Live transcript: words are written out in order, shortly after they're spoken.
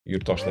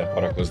yurtdoshlar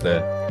Qorako'zda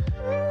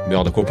bu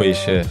yoqda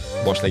ko'payishi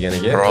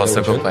boshlaganiga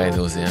rosa ko'paydi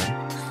o'zi ham.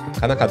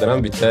 Qanaqadir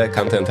ham bitta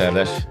kontent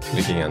tayyorlash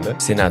fikri kelgandi.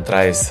 Senat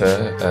raisi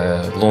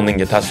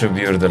Londonga tashrif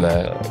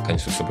buyurdilar.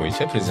 Konstitutsiya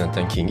bo'yicha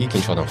prezidentdan keyingi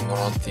ikkinchi odam.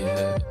 Murod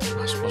deydi,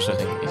 boshqa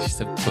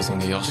eshitib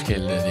ko'zimga yosh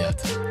keldi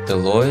deyapti.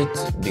 Deloitte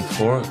Big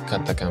Four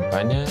katta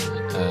kompaniya,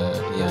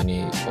 ya'ni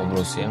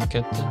obro'si ham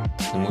katta.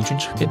 Nima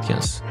uchun chiqib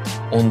ketgansiz?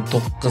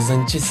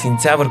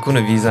 19-sentyabr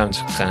kuni vizam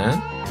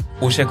chiqqan.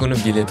 O'sha kuni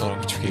bilet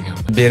olib uchib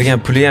kelganman. Bergan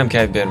puli ham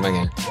kayf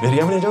bermagan.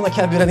 Bergan bilan jonda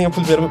kayf beradigan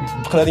pul berib,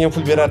 qiladigan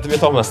pul berardi deb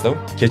aytolmasdim.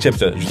 Kecha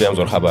bitta juda ham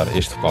zo'r xabar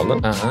eshitib qoldim.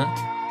 Aha.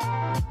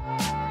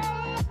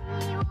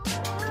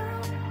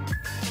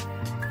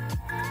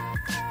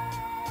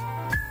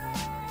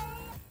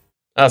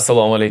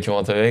 Assalomu alaykum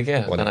Otabek aka.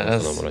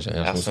 Qanaqasiz?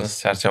 Yaxshimisiz?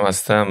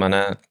 Charchamasdan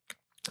mana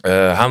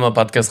hamma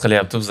podkast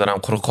qilyapti, bizlar ham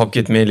quruq qolib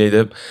ketmaylik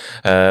deb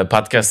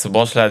podkastni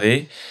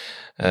boshladik.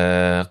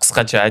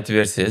 Qisqacha aytib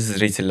bersangiz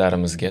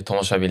zritellarimizga,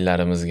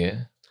 tomoshabinlarimizga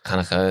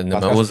qanaqa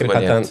nima o'zi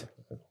bo'lyapti?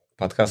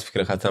 Podkast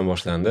fikri qayerdan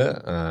boshlandi?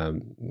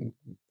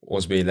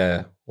 O'zbeklar,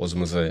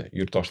 o'zimizni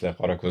yurtdoshlar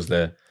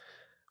Qorako'zda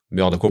bu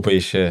yoqda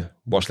ko'payishi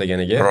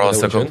boshlaganiga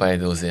rosa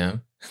ko'paydi o'zi ham.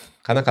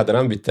 Qanaqadir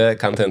ham bitta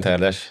kontent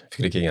tayyorlash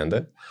fikri kelgandi.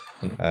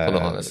 Xudo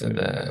xohlasa.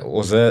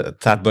 O'zi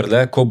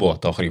tadbirlar ko'p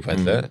bo'ldi oxirgi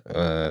paytda.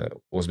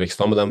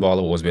 O'zbekiston bilan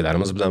bog'liq,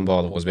 o'zbeklarimiz bilan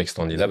bog'liq,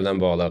 o'zbekistonliklar bilan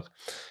bog'liq.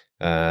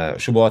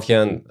 Shu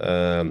bo'layotgan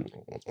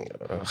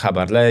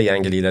xabarlar,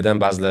 yangiliklardan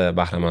ba'zilar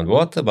bahramand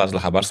bo'lyapti,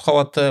 ba'zilar xabarsiz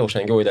qolyapti.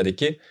 O'shanga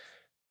o'yladikki,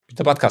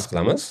 bitta podkast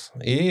qilamiz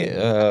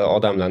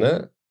odamlarni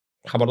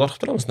xabardor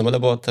qilib turamiz.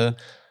 Nimalar bo'lyapti,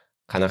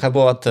 qanaqa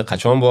bo'lyapti,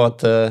 qachon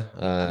bo'lyapti.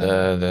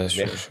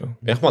 Shu.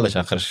 Mehmonlar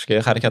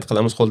chaqirishga harakat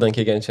qilamiz qo'ldan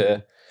kelgancha.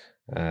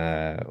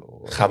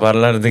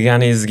 Xabarlar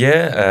deganingizga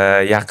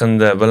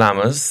yaqinda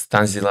bilamiz,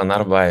 Tanzila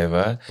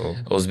Narbayeva,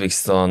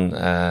 O'zbekiston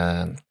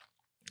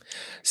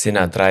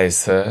Senat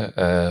raisi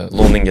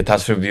Londonga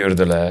tashrif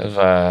buyurdilar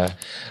va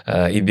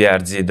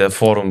EBRDda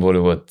forum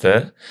bo'lib o'tdi.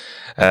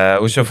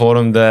 O'sha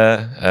forumda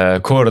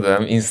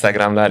ko'rdim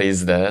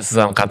Instagramlaringizda siz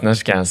ham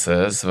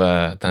qatnashgansiz va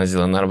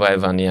Tanzila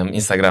Narbayevani ham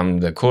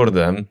Instagramda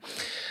ko'rdim.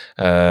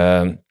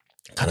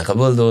 Qanaqa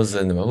bo'ldi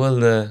o'zi, nima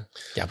bo'ldi?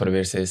 Gapirib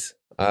bersangiz.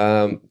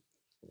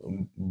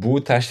 Bu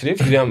tashrif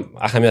juda ham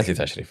ahamiyatli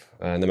tashrif.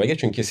 Nimaga?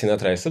 Chunki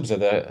Senat raisi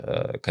bizada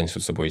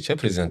konstitutsiya bo'yicha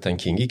prezidentdan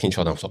keyingi ikkinchi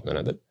odam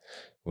hisoblanadi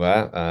va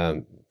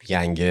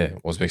yangi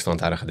O'zbekiston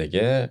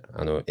tarixidagi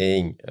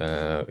eng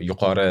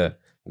yuqori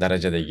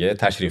darajadagi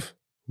tashrif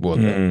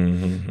bo'ldi.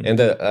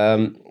 Endi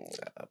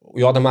u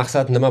yoqda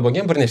maqsad nima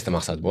bo'lgan? Bir nechta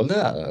maqsad bo'ldi.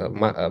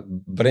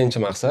 Birinchi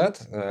maqsad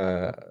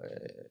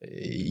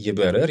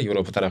YBR,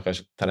 Yevropa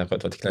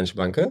taraqqiyot va tiklanish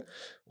banki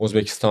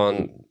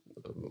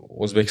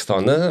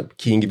O'zbekistonni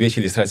keyingi 5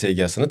 yillik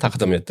strategiyasini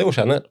taqdim etdi.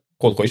 O'shani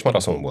qo'l qo'yish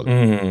marosimi bo'ldi.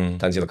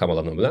 Tanzila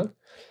Kamolovna bilan.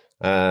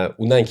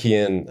 Undan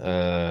keyin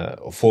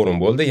forum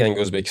bo'ldi. Yangi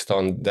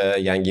O'zbekistonda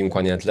yangi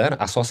imkoniyatlar,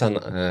 asosan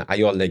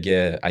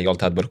ayollarga, ayol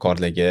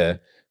tadbirkorlarga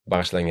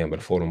bag'ishlangan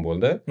bir forum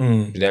bo'ldi.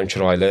 Juda ham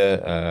chiroyli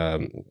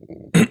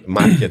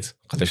market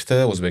qilishdi.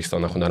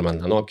 O'zbekistondan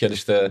hunarmandlarni olib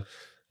kelishdi.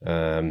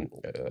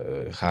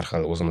 Har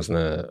xil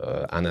o'zimizni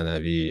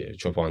an'anaviy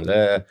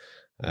cho'ponlar,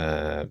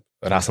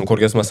 rasm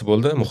ko'rgazmasi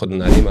bo'ldi.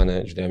 Muhiddin Ali mani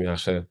juda ham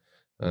yaxshi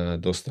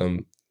do'stim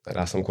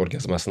rasm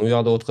ko'rgazmasini u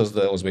yoqda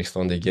o'tkazdi.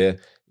 O'zbekistondagi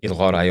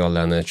ilg'or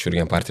ayollarni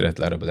tushirgan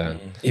portretlari bilan.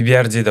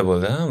 EBRDda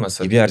bo'ldi,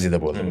 masalan. EBRDda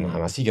bo'ldi.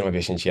 Hammasi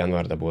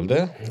 25-yanvarda bo'ldi.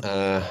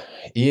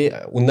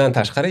 Undan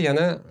tashqari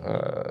yana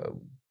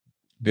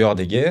bu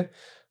yoqdagi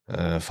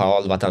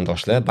faol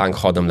vatandoshlar, bank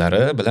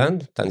xodimlari bilan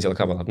Tanzila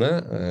Kamolovna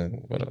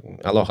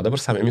alohida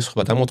bir samimiy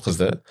suhbat ham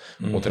o'tkazdi.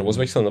 O'tirib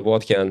O'zbekistonda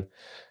bo'layotgan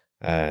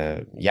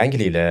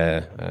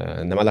yangiliklar,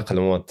 nimalar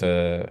qilinyapti,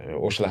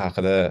 o'shalar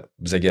haqida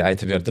bizga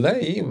aytib berdilar.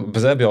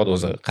 Biz bu yoqda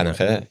o'zi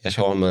qanaqa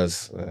yashayapmiz,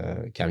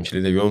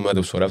 kamchiliklar yo'qmi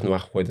deb so'rab nima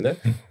qilib qo'ydilar.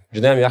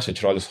 Juda ham yaxshi,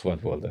 chiroyli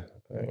suhbat bo'ldi.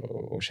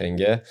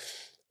 O'shanga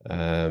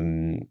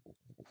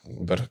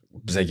bir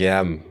bizga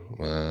ham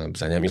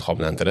bizani ham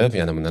ilhomlantirib,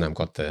 yana bundan ham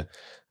katta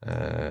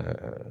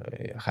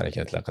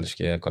harakatlar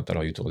qilishga,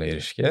 kattaroq yutuqlar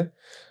erishishga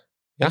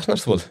yaxshi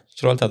narsa bo'ldi.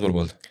 Chiroyli tadbir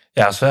bo'ldi.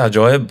 Yaxshi,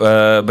 ajoyib.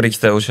 Bir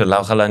ikkita o'sha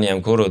lavhalarni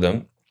ham ko'rdim.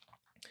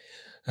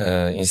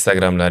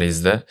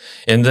 Instagramlaringizda.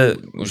 Endi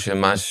o'sha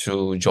mana shu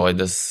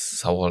joyda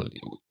savol,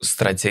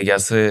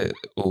 strategiyasi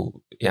u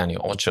ya'ni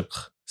ochiq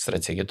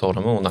strategiya,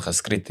 to'g'rimi? Unaqa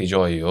skritli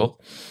joyi yo'q.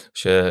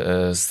 O'sha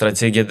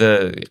strategiyada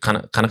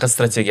qanaqa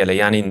strategiyalar,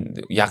 ya'ni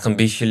yaqin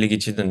 5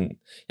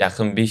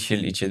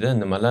 yil ichida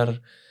nimalar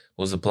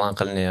o'zi plan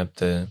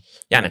qilinyapti?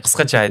 Ya'ni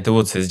qisqacha aytib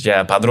o'tsangiz,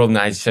 podrobno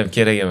aytish ham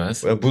kerak emas.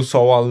 Bu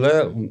savolni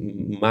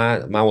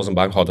men o'zim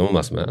bank xodimi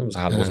emasman. Biz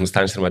hali o'zimiz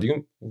tanishtirmadik-ku.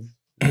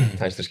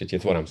 Tanishtirishga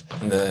ketib boramiz.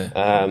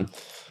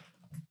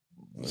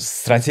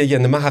 Strategiya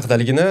nima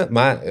haqdaligini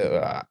men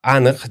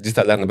aniq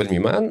detallarini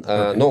bilmayman.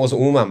 O'zi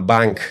umuman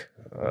bank,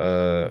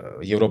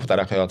 Yevropa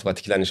taraqqiyot va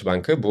tiklanish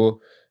banki bu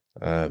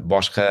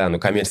boshqa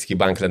kommersiy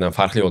banklardan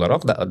farqli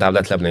o'laroq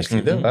davlatlar bilan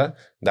ishlaydi va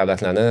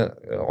davlatlarni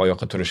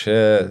oyoqqa turishi,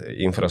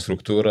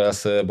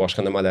 infrastrukturasi,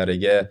 boshqa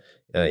nimalariga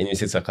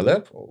investitsiya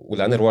qilib,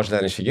 ularni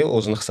rivojlanishiga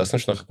o'zini hissasini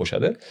shunaqa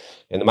qo'shadi.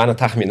 Endi meni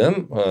taxminim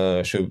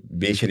shu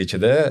 5 yil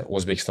ichida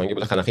O'zbekistonga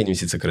bular qanaqa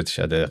investitsiya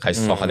kiritishadi,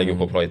 qaysi sohalarga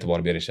ko'proq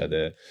e'tibor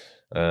berishadi.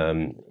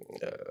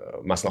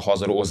 Masalan,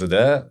 hozir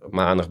o'zida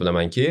men aniq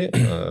bilamanki,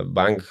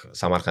 bank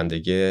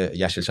Samarqanddagi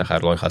yashil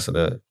shahar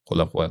loyihasini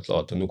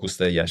qo'llab-quvvatlayapti.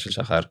 Nukusda yashil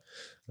shahar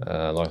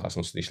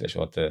loyihasini ustida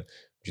ishlashyapti.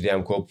 Juda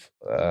ham ko'p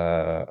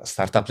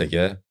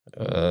startaplarga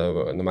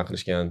nima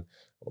qilishgan,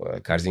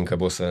 Korzinka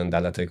bo'lsin,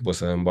 Dalatek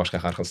bo'lsin, boshqa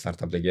har xil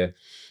startaplarga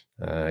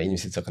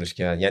investitsiya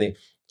qilishgan. Ya'ni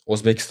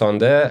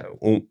O'zbekistonda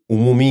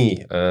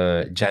umumiy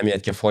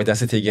jamiyatga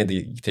foydasi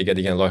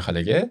tegadigan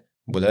loyihalarga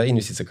bular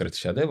investitsiya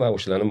kiritishadi va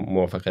o'shalarni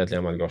muvaffaqiyatli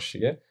amalga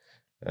oshishiga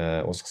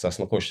o'z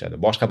hissasini qo'shishadi.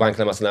 Boshqa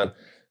banklar masalan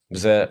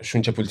biza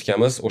shuncha pul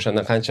tikamiz,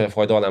 o'shandan qancha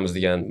foyda olamiz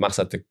degan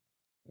maqsadda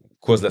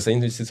ko'zlasa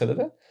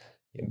investitsiyalarda,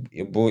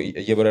 bu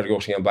YBRga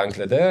o'xshagan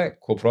banklarda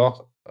ko'proq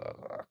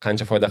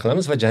qancha foyda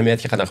qilamiz va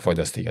jamiyatga qanaqa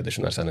foydasi tegadi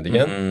shu narsani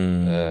degan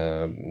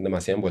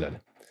nimasi ham bo'ladi.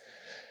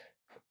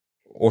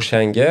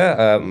 O'shanga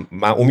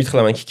men umid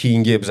qilamanki,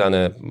 keyingi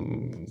bizani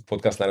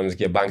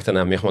podkastlarimizga bankdan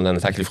ham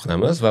mehmonlarni taklif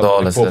qilamiz va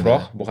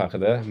ko'proq bu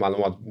haqida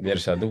ma'lumot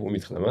berishadi,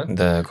 umid qilaman.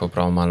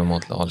 Ko'proq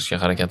ma'lumotlar olishga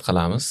harakat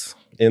qilamiz.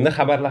 Endi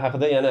xabarlar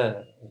haqida yana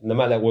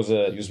nimalar o'zi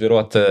yuz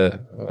beryapti,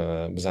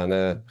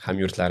 bizani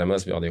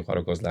hamyurtlarimiz, bu yoqda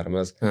yuqori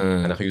ko'zlarimiz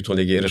qanaqa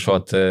yutuqlarga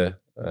erishyapti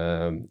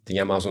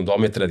degan mavzuni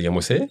davom ettiradigan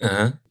bo'lsak,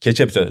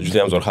 kecha bitta juda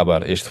ham zo'r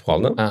xabar eshitib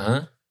qoldim.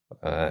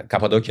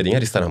 Kappadokiya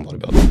degan restoran bor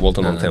bu yoqda,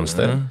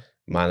 Walton-on-Thamesda.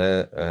 Mani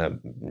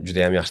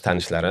juda ham yaxshi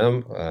tanishlarim,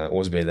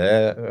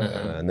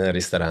 o'zbeklarni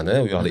restorani,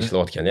 u yoqda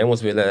ishlayotgani ham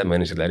o'zbeklar,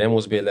 menejerlari ham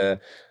o'zbeklar.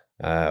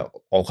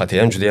 Ovqati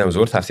ham juda ham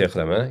zo'r, tavsiya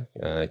qilaman.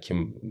 Kim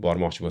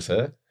bormoqchi bo'lsa.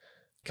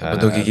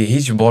 Kappadokiyaga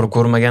hech borib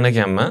ko'rmagan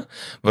ekanman.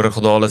 Bir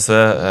xudo xolasa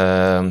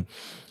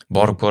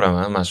borib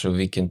ko'raman. Mana shu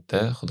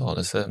vikendda xudo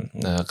xolasa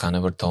qani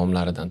bir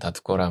taomlaridan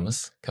tatib ko'ramiz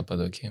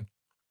Kappadokiya.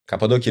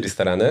 Kappadokiya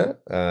restorani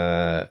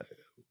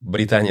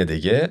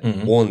Britaniyadagi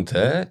 10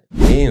 ta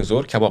eng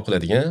zo'r kabob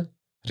qiladigan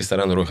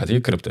restoran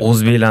ro'yxatiga kiribdi.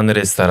 O'zbeklarning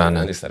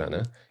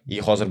restorani.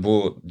 Hozir bu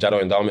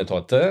jarayon davom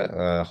etyapti.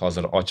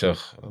 Hozir ochiq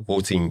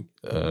voting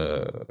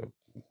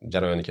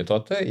jarayoni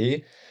ketyapti.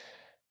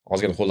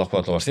 Ozgina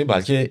qo'llab-quvvatlab olsak,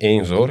 balki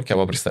eng zo'r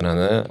kabob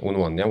restorani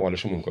unvonini ham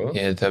olishi mumkin.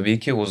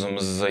 Tabiiyki,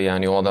 o'zimizni,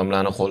 ya'ni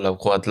odamlarni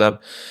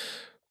qo'llab-quvvatlab,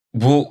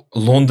 bu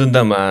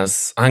Londonda emas,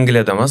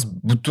 Angliyada emas,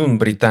 butun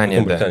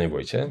Britaniyada.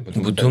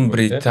 Butun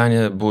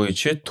Britaniya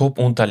bo'yicha top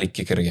 10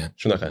 talikka kirgan.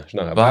 Shunaqa.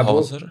 Va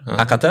hozir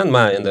haqiqatan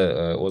men endi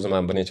o'zim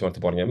ham bir necha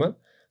marta borganman.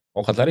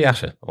 Ovqatlari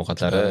yaxshi.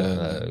 Ovqatlari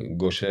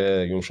go'shi,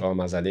 yumshoq,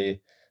 mazali,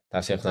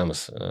 tavsiya qilamiz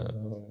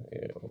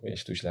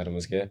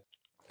eshituvchilarimizga.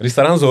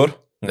 Restoran zo'r,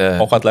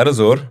 ovqatlari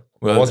zo'r.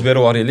 Oz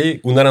berib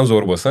oraylik, undan ham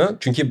zo'r bo'lsin.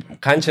 Chunki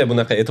qancha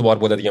bunaqa e'tibor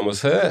bo'ladigan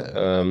bo'lsa,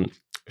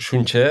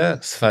 shuncha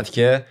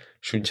sifatga,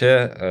 shuncha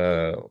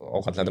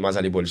ovqatlarning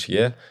mazali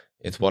bo'lishiga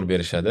e'tibor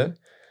berishadi.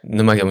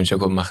 Nimaga buncha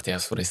ko'p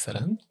maqtayapsiz bu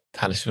restoran?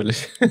 Tanish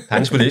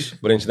bilish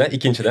birinchidan,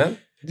 ikkinchidan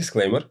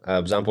disclaimer,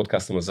 bizning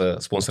podkastimizni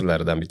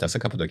sponsorlaridan bittasi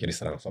Kappadokiya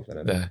restorani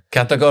hisoblanadi.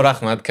 Kattakon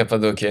rahmat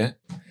Kappadokiya.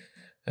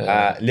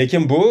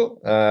 Lekin bu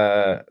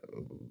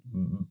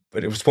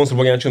sponsor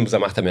bo'lgani uchun biz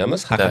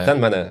maqtamaymiz. Haqiqatan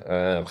mana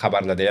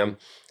xabarlarda ham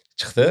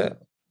chiqdi.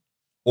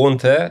 10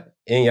 ta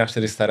eng yaxshi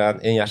restoran,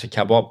 eng yaxshi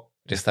kabob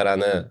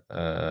restorani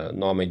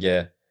nomiga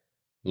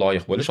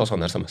loyiq bo'lish oson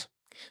narsa emas.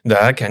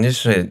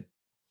 Конечно,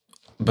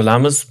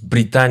 bilamiz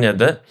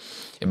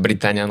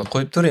Britaniyani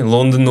qo'yib turing.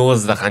 Londonning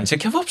o'zida qancha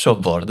kabob shop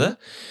bor-da.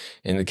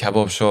 Endi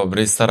kabob shop,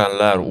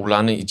 restoranlar,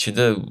 ularning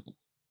ichida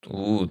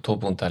top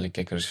 10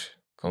 talikka kirish.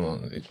 Come on,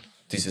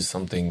 this is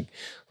something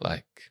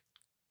like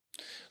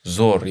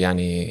zo'r,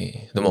 ya'ni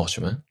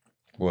demoqchiman.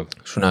 Bo'ldi.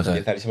 Shunaqa.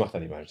 Yetarlicha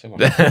maqtadik barcha.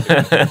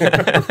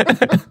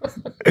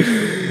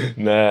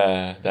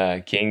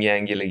 Keyingi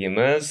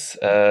yangiligimiz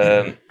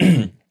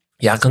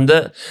yaqinda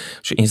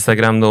shu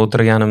Instagramda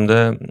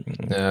o'tirganimda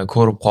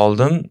ko'rib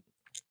qoldim.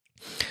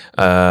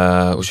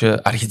 O'sha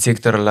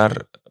arxitektorlar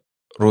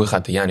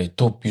ro'yxati, ya'ni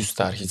top 100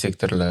 ta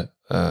arxitektorlar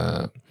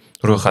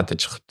ro'yxati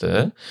chiqibdi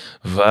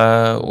va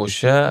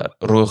o'sha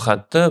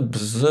ro'yxatda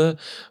bizni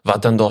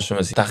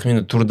vatandoshimiz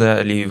Taxmina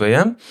Turdaliyeva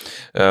ham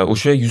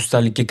o'sha 100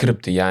 talikka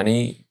kiribdi, ya'ni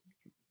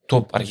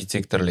top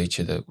arxitektorlar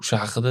ichida. O'sha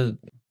haqida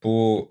bu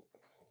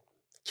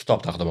kitob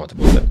taqdimoti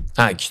bo'ldi.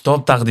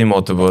 Kitob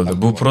taqdimoti bo'ldi.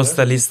 Bu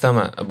prosta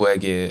listama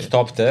boyagi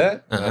kitobda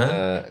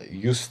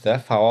 100 ta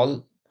faol,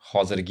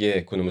 hozirgi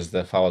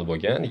kunimizda faol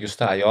bo'lgan 100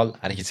 ta ayol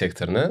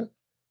arxitektorni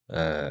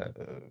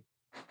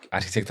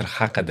arxitektor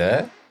haqida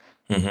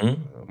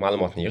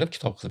ma'lumotni yig'ib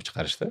kitob qilib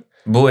chiqarishdi.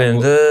 Bu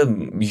endi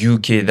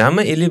UK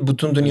dami, ili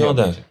butun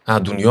dunyoda?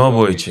 Dunyo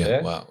bo'yicha.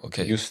 Wow,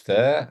 okay. 100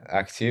 ta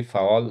aktiv,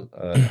 faol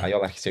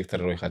ayol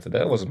arxitektor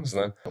ro'yxatida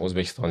o'zimizni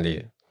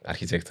o'zbekistonlik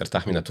arxitektor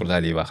Taxmina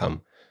Turdaliyeva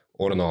ham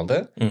o'rin oldi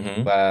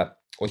va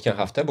o'tgan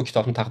hafta bu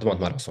kitobning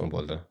taqdimot marosimi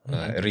bo'ldi.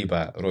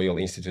 RIBA, Royal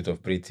Institute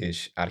of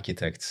British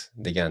Architects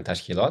degan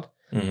tashkilot,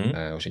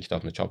 o'sha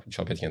kitobni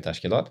chop etgan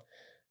tashkilot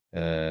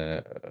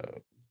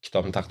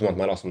kitobning taqdimot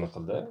marosimini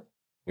qildi.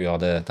 Bu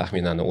yoqda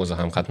Taxminani o'zi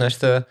ham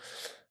qatnashdi.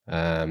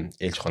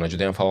 elchixona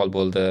juda ham faol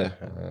bo'ldi.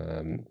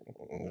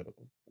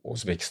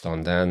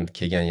 O'zbekistondan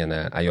kelgan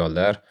yana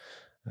ayollar,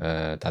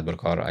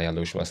 tadbirkor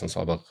ayollar uyushmasining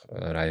sobiq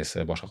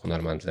raisi, boshqa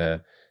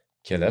hunarmandlar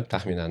kelib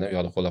taxminani u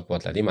yoqda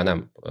qo'llab-quvvatladik. Men ham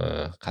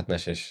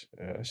qatnashish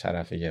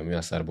sharafiga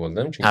muyassar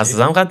bo'ldim. Chunki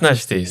siz ham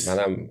qatnashdingiz. men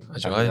ham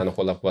taxminani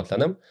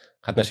qo'llab-quvvatladim.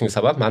 Qatnashimga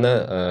sabab meni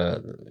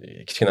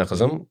kichkina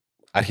qizim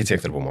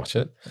arxitektor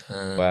bo'lmoqchi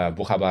va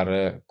bu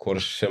xabarni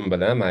ko'rishim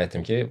bilan men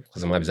aytdimki,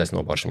 qizimni обязательно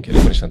olib borishim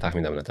kerak. Birinchidan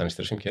taxminan bilan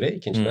tanishtirishim kerak,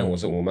 ikkinchidan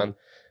o'zi umuman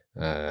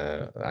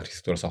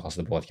arxitektura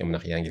sohasida bo'layotgan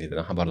bunaqa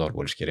yangiliklardan xabardor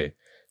bo'lish kerak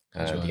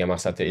degan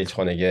maqsadda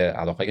elchixonaga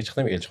aloqaga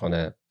chiqdim.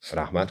 Elchixona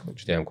rahmat,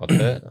 juda ham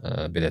katta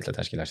biletlar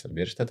tashkillashtirib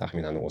berishdi.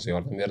 Taxminan o'zi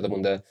yordam berdi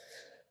bunda.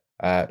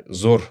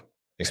 Zo'r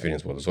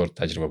experience bo'ldi, zo'r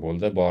tajriba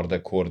bo'ldi. Bordi,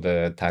 ko'rdi,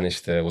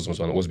 tanishdi, o'zimiz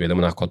bilan o'zbeklar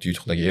bunaqa katta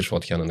yutuqlarga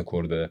erishayotganini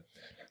ko'rdi.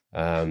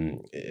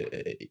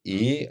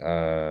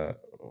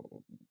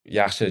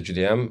 Yaxshi,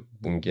 juda ham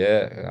bunga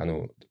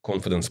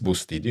confidence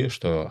boost deydi,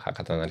 что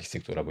haqiqatan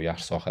arxitektura bu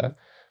yaxshi soha.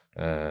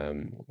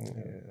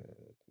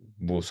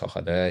 Bu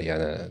sohada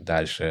yana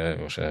dальше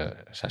o'sha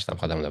shashtam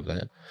qadamlar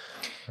bilan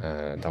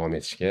davom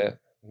etishga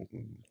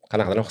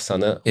qanaqadir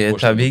hissani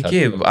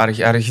tabiiyki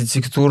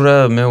arxitektura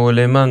men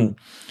o'ylayman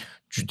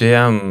juda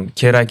ham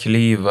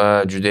kerakli va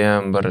juda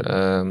ham bir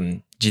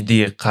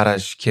jiddiy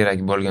qarash kerak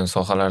bo'lgan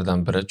sohalardan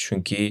biri,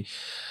 chunki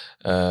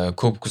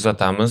ko'p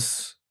kuzatamiz,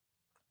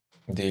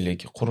 deylik,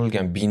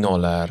 qurilgan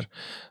binolar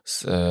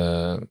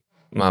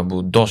bu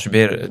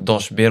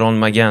dosh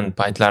berolmagan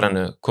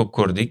paytlarini ko'p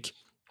ko'rdik.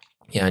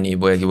 Ya'ni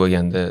boyagi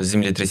bo'lganda,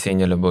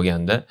 землетрясениyalar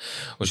bo'lganda,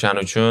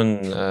 o'shaning uchun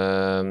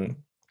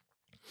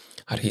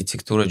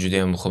arxitektura juda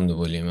ham muhim deb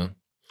o'ylayman.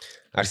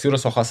 Arxitektura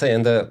sohasi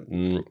endi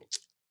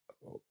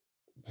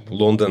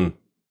London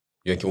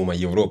yoki umuman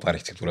Yevropa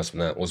arxitekturasi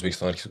bilan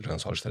O'zbekiston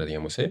arxitekturasini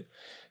solishtiradigan bo'lsak,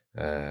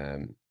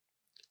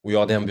 u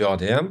yoqda ham bu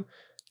yoqda ham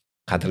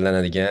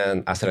qadrlanadigan,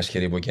 asrash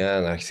kerak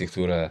bo'lgan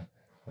arxitektura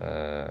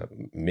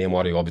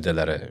me'moriy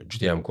obidalari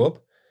juda ham ko'p.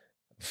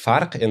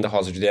 Farq endi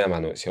hozir juda ham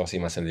siyosiy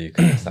masalalarga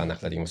kirmasdan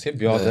aniqladigan bo'lsak,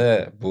 bu yoqda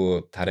bu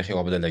tarixiy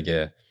obidalarga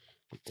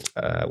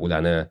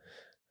ularni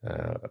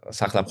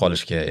saqlab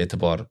qolishga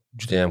e'tibor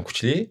juda ham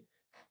kuchli.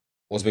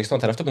 O'zbekiston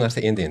tarafida bu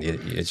narsa endi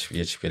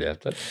yetishib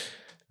kelyapti.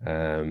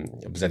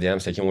 Bizda ham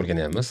sekin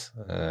o'rganyapmiz.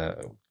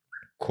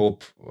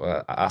 Ko'p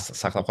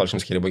saqlab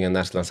qolishimiz kerak bo'lgan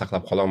narsalarni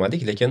saqlab qola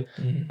olmadik, lekin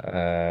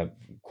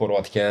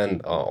ko'rayotgan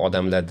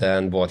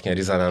odamlardan bo'layotgan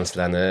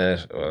rezonanslarni,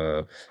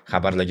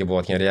 xabarlarga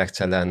bo'layotgan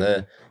reaksiyalarni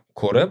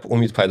ko'rib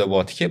umid paydo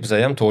bo'lyaptiki, biz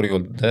ham to'g'ri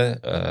yo'lda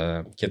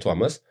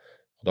ketyapmiz.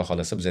 Xudo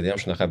xolasa bizda ham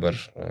shunaqa bir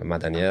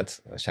madaniyat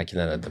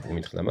shakllanadi deb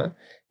umid qilaman.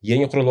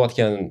 Yangi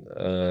qurilayotgan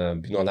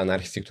binolarning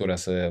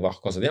arxitekturasi va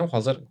hokozada ham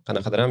hozir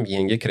qanaqadir ham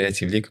yangi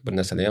kreativlik bir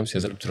narsalar ham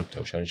sezilib turibdi.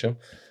 O'shaning uchun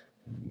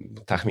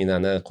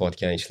taxminani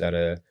qilayotgan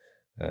ishlari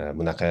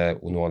bunaqa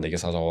unvonlarga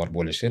sazovor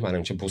bo'lishi,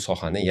 menimcha bu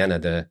sohani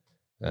yanada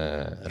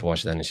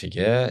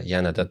rivojlanishiga,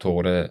 yanada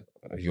to'g'ri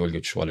yo'lga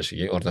tushib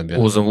olishiga yordam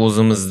beradi.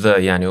 O'zimizda,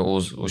 ya'ni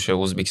o'sha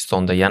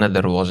O'zbekistonda yanada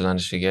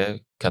rivojlanishiga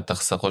katta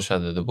hissa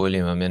qo'shadi deb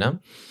o'ylayman men ham.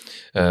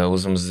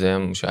 O'zimizda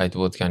ham o'sha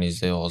aytib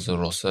o'tganingizdek, hozir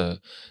rosa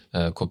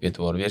ko'p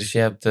e'tibor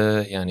berishyapti.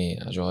 Ya'ni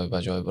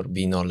ajoyib bir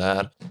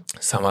binolar.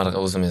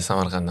 O'zim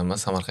Samarqanddaman.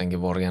 Samarqandga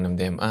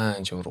borganimda ham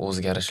ancha bir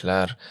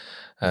o'zgarishlar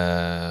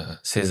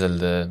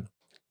sezildi.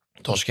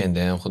 Toshkentda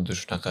ham xuddi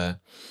shunaqa.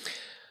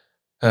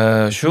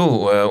 Shu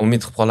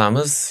umid qilib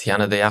qolamiz,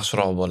 yanada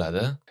yaxshiroq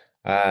bo'ladi.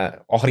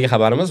 Oxirgi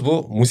xabarimiz bu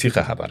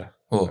musiqa xabari.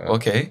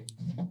 Okey.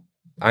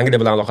 Angliya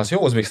bilan aloqasi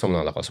yo'q, O'zbekiston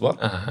bilan aloqasi bor.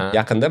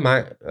 Yaqinda men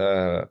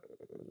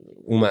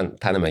umuman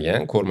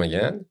tanimagan,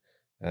 ko'rmagan,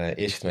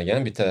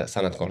 eshitmagan bitta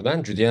san'atkordan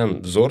juda ham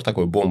zo'r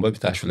takoy bomba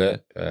bitta ashula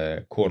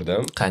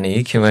ko'rdim. Qani,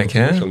 kim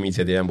ekan? Social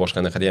mediada ham boshqa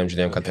narxada ham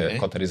juda ham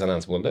katta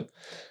rezonans bo'ldi.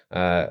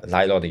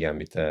 Laylo degan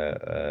bitta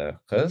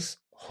qiz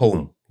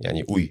Home,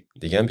 ya'ni uy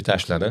degan bitta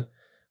ashulani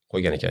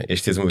qo'ygan ekan.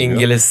 Eshitdingizmi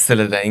bilmayman.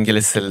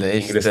 Ingliz tilida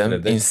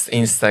eshitdim.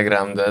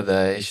 Instagramda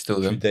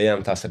eshitdim. Juda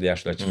ham ta'sirli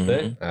ashula chiqdi.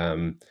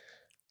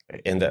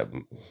 Endi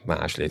men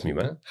ashula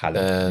aytmayman. Hali.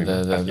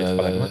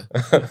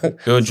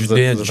 Yo'q,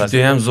 juda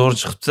ham zo'r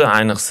chiqibdi,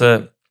 ayniqsa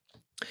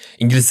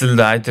ingliz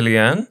tilida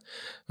aytilgan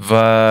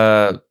va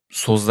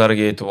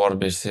so'zlarga e'tibor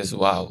bersangiz,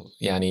 wow,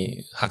 ya'ni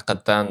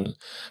haqiqatan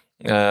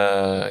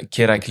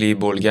kerakli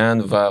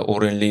bo'lgan va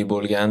o'rinli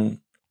bo'lgan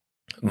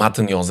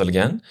matn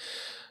yozilgan.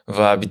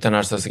 Va bitta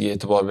narsasiga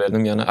e'tibor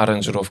berdim, ya'ni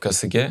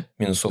aranjirovkasiga,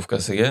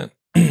 minusovkasiga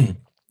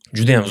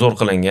juda ham zo'r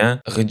qilingan.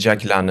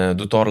 G'ijjaklarni,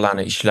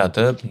 dutorlarni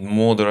ishlatib,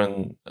 modern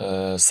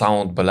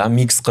sound bilan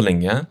mix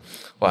qilingan.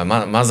 Va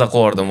maza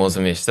qildim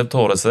o'zim eshitib,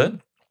 to'g'risi.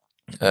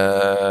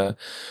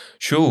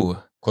 Shu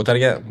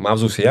ko'targan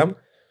mavzusi ham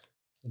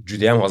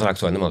juda ham hozir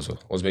aktual mavzu.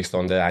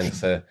 O'zbekistonda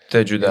ayniqsa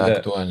juda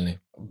aktualni.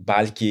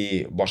 Balki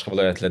boshqa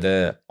viloyatlarda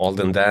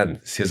oldindan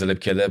sezilib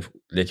kelib,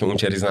 lekin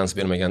uncha rezonans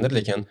bermagandir,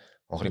 lekin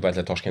oxirgi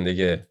paytlarda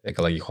Toshkentdagi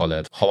ekologik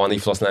holat, havoning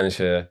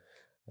ifloslanishi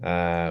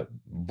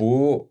bu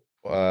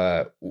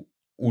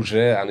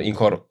уже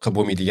inkor qilib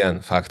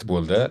bo'lmaydigan fakt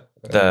bo'ldi.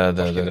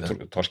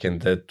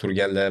 Toshkentda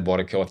turganlar,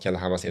 borib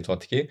kelayotganlar hammasi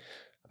aytayotdiki,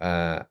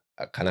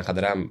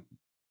 qanaqadir ham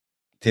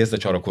tezda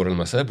chora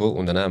ko'rilmasa, bu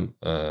undan ham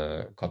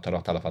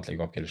kattaroq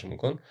talafotlarga olib kelishi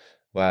mumkin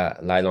va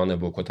Layloni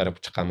bu ko'tarib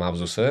chiqqan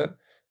mavzusi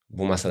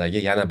bu masalaga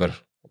yana bir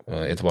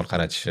e'tibor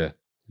qaratishi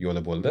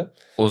yo'li bo'ldi.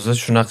 O'zi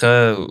shunaqa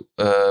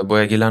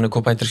boyagilarni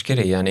ko'paytirish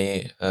kerak, ya'ni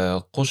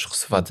qo'shiq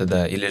sifatida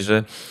ilaji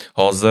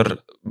hozir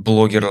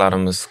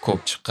blogerlarimiz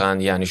ko'p chiqqan,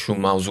 ya'ni shu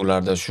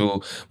mavzularda shu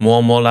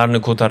muammolarni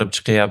ko'tarib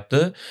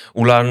chiqyapti.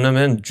 Ularni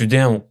men juda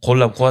ham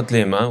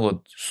qo'llab-quvvatlayman,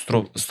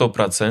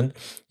 100%.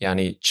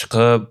 Ya'ni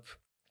chiqib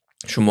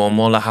shu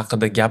muammolar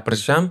haqida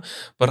gapirish ham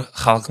bir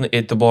xalqni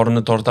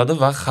e'tiborini tortadi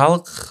va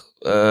xalq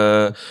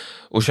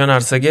o'sha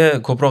narsaga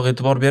ko'proq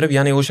e'tibor berib,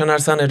 ya'ni o'sha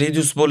narsani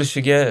reduce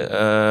bo'lishiga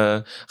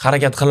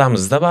harakat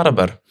qilamiz-da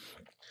baribir.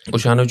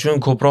 O'shaning uchun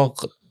ko'proq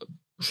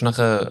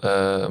shunaqa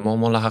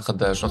muammolar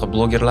haqida shunaqa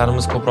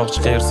blogerlarimiz ko'proq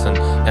chiqaversin.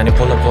 Ya'ni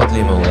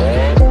qo'llab-quvvatlayman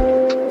ularni.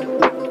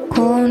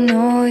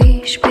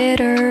 Noise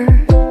better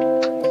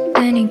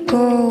than he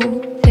gold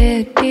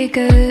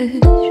diggers.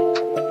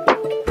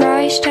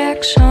 Price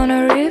tags on a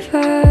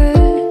river.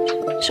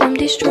 Some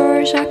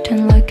destroyers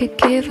acting like a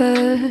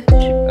giver.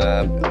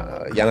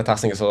 Yana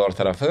tahsinga sazovor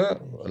tarafi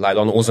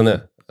Layloni o'zini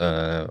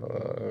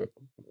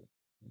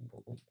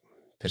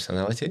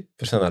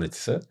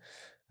personalitisi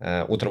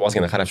o'tirib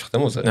ozgina qarab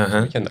chiqdim o'zi.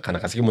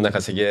 Qanaqasiga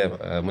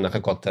bunaqa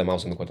katta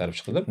mavzuni ko'tarib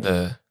chiqdi deb.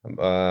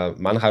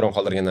 Meni hayron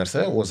qoldirgan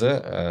narsa o'zi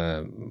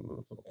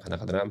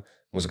qanaqadir ham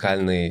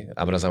muzikalniy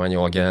образование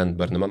olgan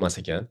bir nima emas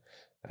ekan.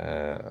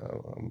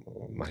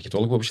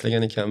 Marketolog bo'lib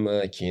ishlagan ekanmi,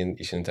 keyin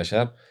ishini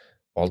tashlab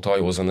 6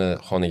 oy o'zini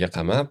xonaga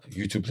qamab,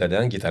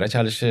 YouTube'lardan gitara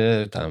chalishi,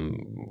 tam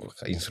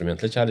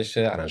instrumentlar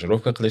chalishi,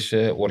 aranjirovka qilishi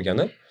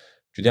o'rganib,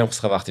 juda ham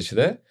qisqa vaqt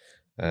ichida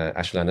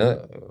ashulani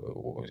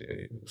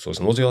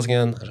so'zini o'zi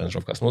yozgan,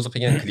 aranjirovkasini o'zi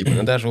qilgan,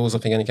 klipini даже o'zi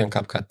qilgan ekan,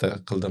 CapCut'da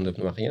qildim deb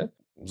nima qilgan.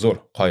 Zo'r,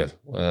 qoyil.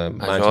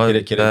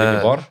 Menimcha kelajagi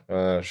bor.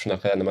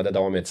 Shunaqa nimada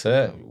davom etsa,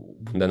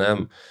 bundan ham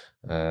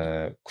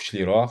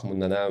kuchliroq,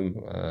 bundan ham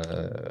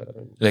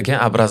lekin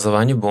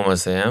образование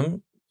bo'lmasa ham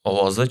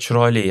ovozi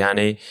chiroyli,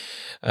 ya'ni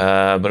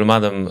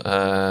bilmadim,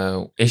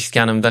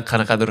 eshitganimda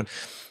qanaqadir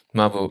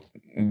mana bu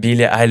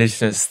Billie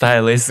Eilishni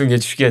style esimga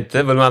tushib ketdi.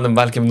 Bilmadim,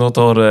 balkim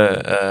noto'g'ri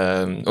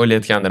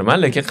o'ylayotgandirman,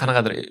 lekin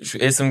qanaqadir shu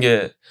esimga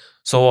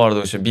sovordi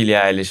o'sha Billie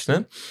Eilishni.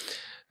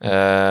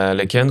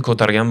 Lekin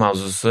ko'targan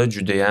mavzusi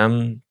juda ham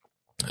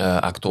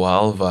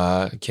aktual va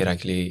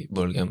kerakli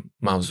bo'lgan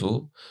mavzu.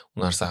 U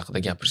narsa haqida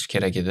gapirish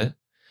kerak edi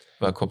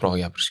va ko'proq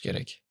gapirish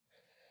kerak.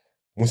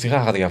 Musiqa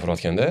haqida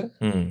gapirayotganda,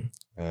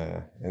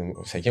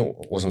 sekin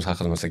o'zimiz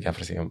haqimizda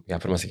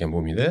gapirmas ekan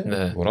bo'lmaydi.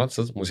 Murod,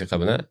 siz musiqa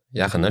bilan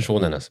yaqindan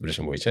shug'ullanasiz,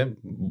 bilishim bo'yicha.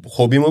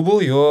 Hobbimi bu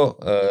yo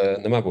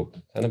nima bu?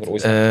 Qani bir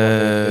o'yingiz?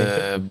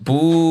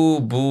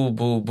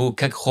 Bu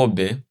как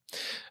hobbi.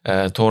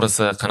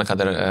 To'g'risi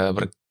qanaqadir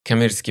bir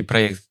kommersiy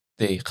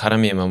proyektdek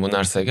qaramayman bu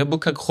narsaga. Bu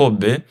как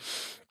hobbi.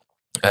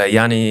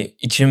 Ya'ni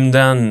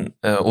ichimdan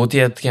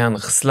o'tayotgan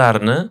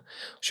hislarni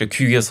o'sha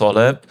kuyga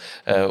solib,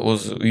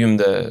 o'z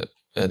uyimda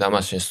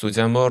домашний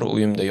studiyam bor,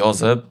 uyimda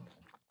yozib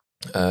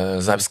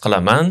zapis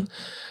qilaman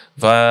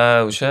va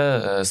o'sha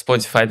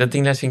Spotify'da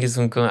tinglashingiz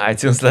mumkin,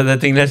 iTunes'larda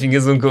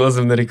tinglashingiz mumkin.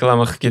 O'zimni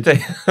reklama qilib ketay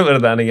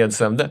birdaniga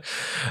desamda.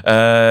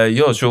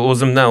 Yo'q, shu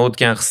o'zimdan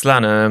o'tgan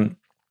hislarni,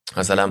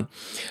 masalan,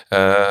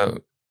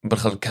 bir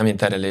xil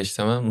kommentariyalar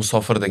eshitaman.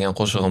 Musofir degan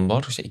qo'shig'im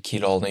bor, o'sha 2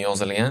 yil oldin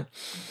yozilgan.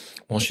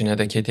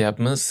 Mashinada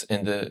ketyapmiz,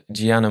 endi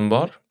jiyanim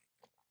bor.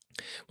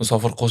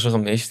 Musofir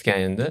qo'shig'imni eshitgan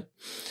endi.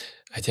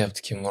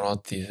 Aytayaptiki,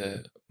 Murod deydi,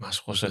 mana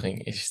shu qo'shig'ing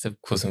eshitib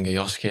ko'zimga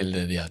yosh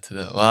keldi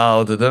deyapti-da. Vau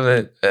dedim,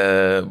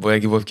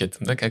 boyagi bo'lib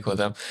ketdim-da,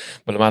 kakodam.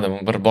 Bilmadim,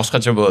 bir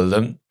boshqacha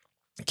bo'ldim.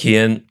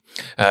 Keyin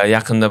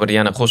yaqinda bir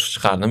yana qo'shiq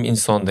chiqardim,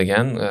 Inson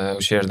degan.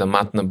 O'sha yerda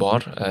matni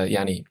bor,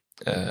 ya'ni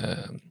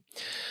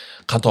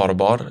qator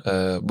bor.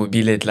 Bu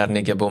biletlar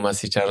nega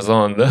bo'lmasicha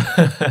arzon-da.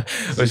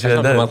 O'sha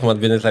yerda qimmat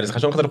biletlaringizni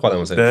qachon qidirib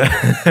qolamiz?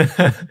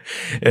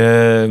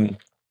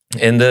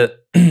 Endi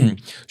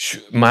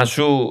mana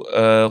shu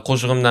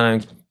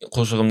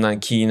qo'shig'imdan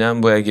keyin ham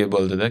boyagi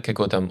bo'ldi-da,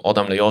 kakotam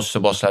odamlar yozishni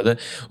boshladi.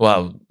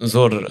 Wow,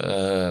 zo'r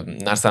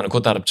narsani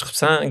ko'tarib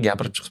chiqibsan,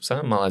 gapirib chiqibsan,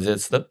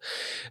 молодец deb.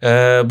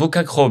 Bu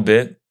как hobbi.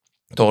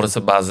 To'g'risi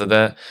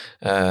ba'zida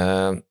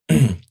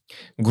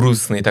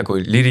грустный такой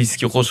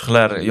lirический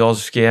qo'shiqlar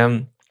yozishga ham,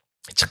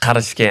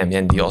 chiqarishga ham,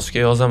 ya'ni yozishga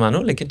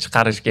yozaman-ku, lekin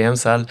chiqarishga ham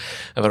sal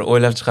bir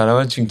o'ylab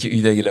chiqaraman, chunki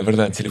uydagilar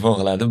birdan telefon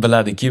qiladi,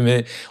 biladiki men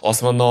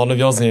osmondan olib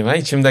yozmayman,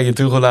 ichimdagi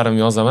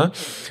tuyg'ularimni yozaman.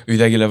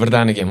 Uydagilar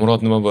birdaniga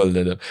Murod nima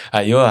bo'ldi deb.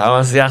 Yo'q,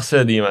 hammasi yaxshi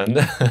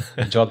deyman-da.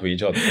 Ijod bu,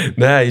 ijod.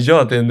 Da,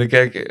 ijod endi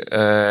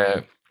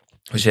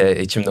o'sha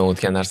ichimdan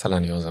o'tgan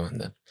narsalarni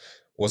yozaman-da.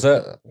 O'zi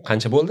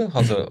qancha bo'ldi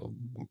hozir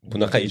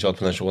bunaqa ijod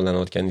bilan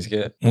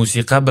shug'ullanayotganingizga?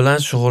 Musiqa bilan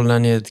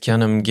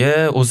shug'ullanayotganimga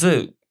o'zi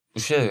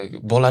o'sha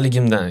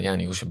bolaligimdan,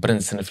 ya'ni o'sha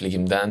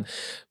 1-sinfligimdan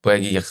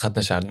boyagiga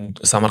qatnashardim.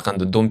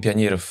 Samarqandda Dom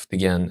Pionirov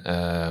degan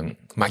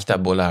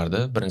maktab bo'lardi.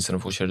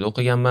 1-sinf o'sha yerda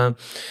o'qiganman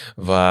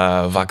va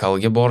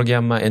vokalga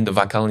borganman. Endi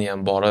vokalni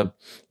ham borib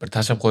bir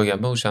tashlab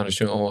qo'yganman. O'shaning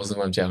uchun ovozim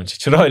ham uncha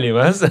chiroyli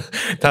emas.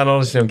 Tan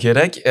olishim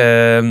kerak.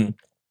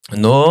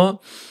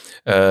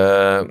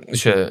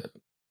 O'sha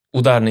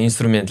udarni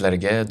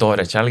instrumentlariga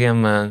doira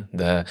chalganman,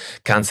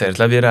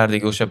 konsertlar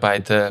berardik o'sha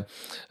payti.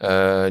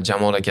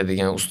 Jamol aka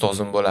degan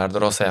ustozim bo'lardi,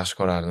 rosa yaxshi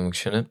ko'rardim u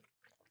kishini.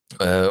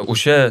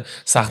 O'sha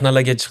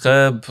sahnalarga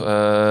chiqib,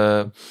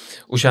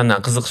 o'shandan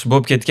qiziqish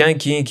bo'lib ketgan,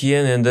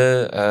 keyin endi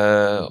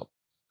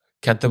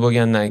katta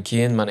bo'lgandan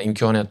keyin, mana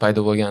imkoniyat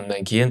paydo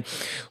bo'lgandan keyin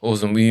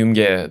o'zim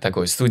uyimga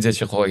takoy studiya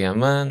chiqib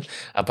olganman,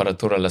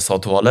 apparaturalar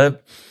sotib olib,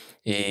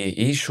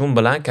 shu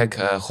bilan как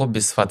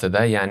hobbi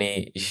sifatida, ya'ni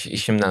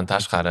ishimdan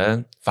tashqari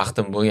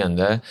vaqtim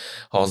bo'lganda,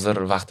 hozir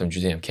vaqtim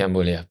juda ham kam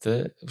bo'lyapti.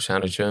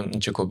 O'shaning uchun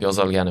uncha ko'p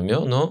yoza olganim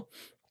yo'q, no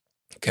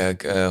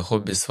как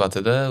hobbi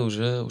sifatida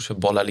o'sha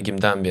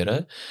bolaligimdan beri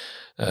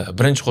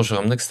birinchi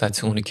qo'shig'imni, kstati,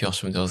 12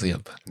 yoshimda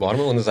yozganman.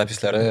 Bormi uni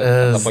zapislari?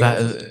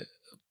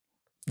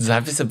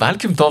 Zapisi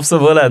balkim topsa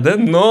bo'ladi,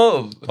 no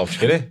Topish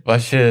kerak.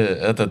 Вообще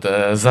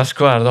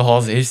zashkvarda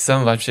hozir eshitsam,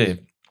 вообще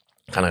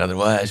qanaqadir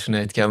voy shuni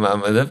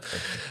aytganmanmi deb.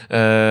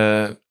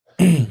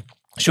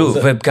 Shu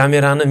web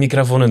kamerani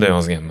mikrofonida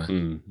yozganman.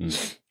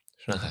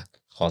 Shunaqa.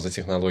 Hozir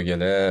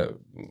texnologiyalar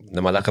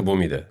nimalar qilib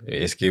bo'lmaydi.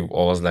 Eski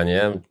ovozlarni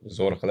ham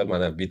zo'r qilib,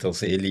 mana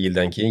Beatles 50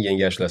 yildan keyin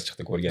yangi ashulasi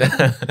chiqdi ko'rgan.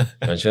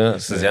 Shuning uchun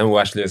siz ham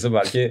vashlaysiz,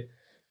 balki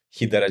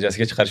hit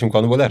darajasiga chiqarish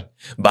imkoni bo'lar.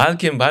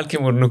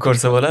 Balkim uni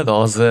ko'rsa bo'ladi.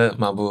 Hozir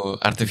mana bu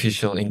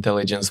artificial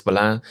intelligence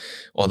bilan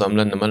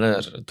odamlar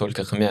nimalar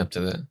to'lqa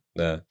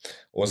qilmayapti-da.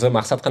 O'zi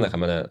maqsad qanaqa?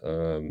 Mana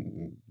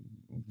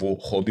bu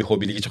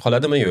hobbiligicha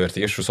qoladimi yo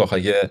ertaga shu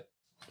sohaga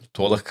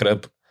to'liq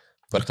kirib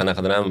bir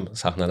qanaqadir ham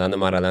sahnalarni,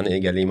 marralarni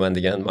egallayman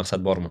degan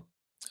maqsad bormi?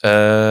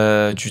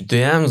 Juda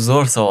ham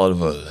zo'r savol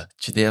bo'ldi.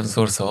 Juda ham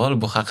zo'r savol.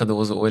 Bu haqida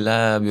o'zi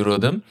o'ylab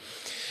yurdim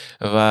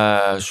va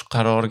shu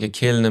qarorga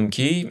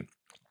keldimki,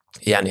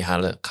 ya'ni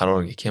hali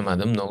qarorga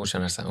kelmadim, o'sha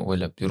narsani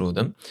o'ylab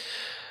yurdim.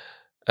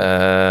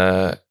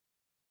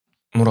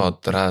 Murod,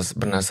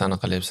 bir narsani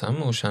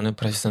qilyapsanmi, o'shani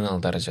professional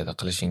darajada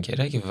qilishing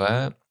kerak va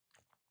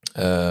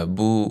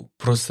bu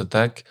prosta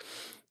tak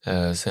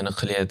seni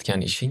qilayotgan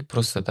ishing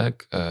prosta tak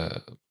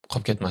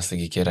qolib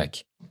ketmasligi kerak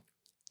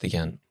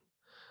degan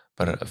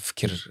bir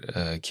fikr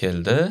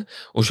keldi.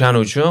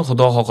 O'shaning uchun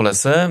xudo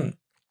xohlasa,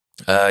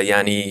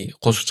 ya'ni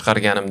qo'shiq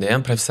chiqarganimda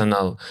ham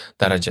professional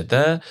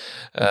darajada,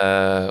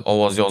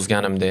 ovoz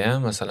yozganimda ham,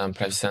 masalan,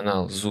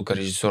 professional zvuk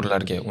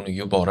rejissyorlarga uni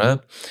yuborib,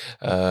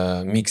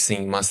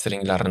 mixing,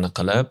 masteringlarini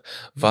qilib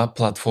va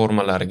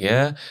platformalarga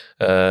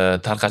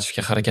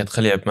tarqatishga harakat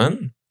qilyapman.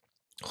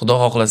 Xudo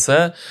xohlasa,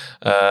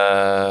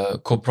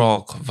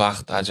 ko'proq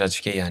vaqt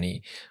ajratishga, ya'ni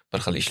bir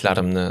xil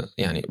ishlarimni,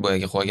 ya'ni bu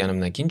yerga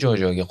qo'yganimdan keyin,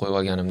 joy-joyiga qo'yib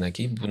olganimdan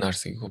keyin bu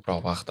narsaga ko'proq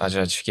vaqt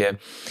ajratishga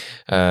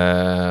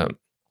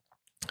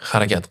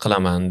harakat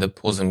qilaman deb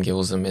o'zimga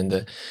o'zim endi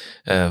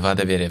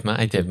va'da beryapman,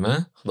 aytyapman.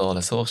 Xudo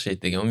xohlasa o'xshaydi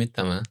degan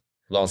umiddaman.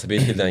 Xudo xohlasa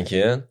 5 yildan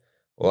keyin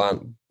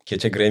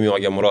kecha Grammy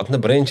olgan Murodni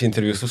birinchi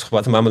intervyusi,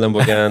 suhbati men bilan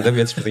bo'lgan deb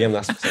aytish bizga ham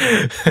nasib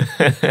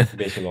qilsin.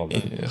 5 yil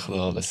oldin. Xudo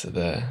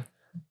xohlasa-da.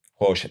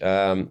 Xo'sh,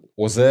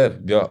 o'zi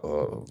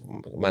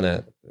mana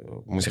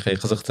musiqaga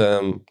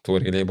qiziqdim,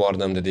 to'rgalarga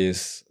bordim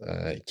dedingiz,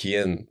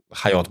 keyin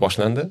hayot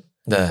boshlandi.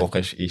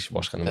 O'qish, ish,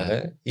 boshqa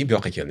nimalar. Bu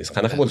yoqqa keldingiz.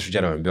 Qanaqa bo'ldi shu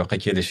jarayon? Bu yoqqa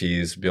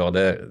kelishingiz, bu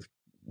yoqda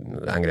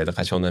Angliyada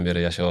qachondan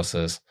beri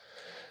yashayapsiz?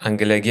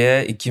 Angliyaga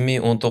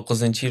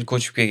 2019-yil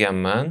ko'chib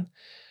kelganman.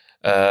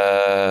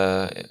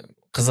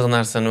 Qiziq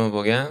narsa nima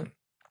bo'lgan?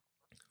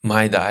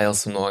 Mayda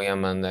IELTS'imni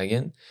olganmandan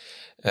keyin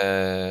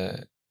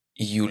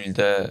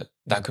iyulda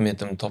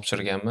dokumentimni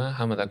topshirganman.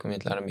 Hamma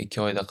dokumentlarimni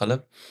 2 oyda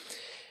qilib,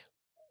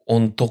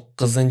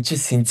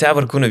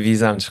 19-sentyabr kuni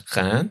vizam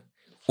chiqqan.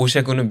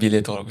 O'sha kuni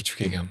bilet olib uchib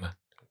kelganman.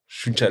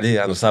 Shunchalik,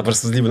 ya'ni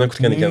sabrsizlik bilan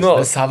kutgan ekansiz. No,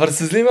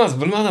 sabrsizlik emas,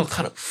 bilmadim,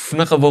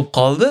 shunaqa bo'lib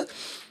qoldi.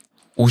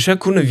 O'sha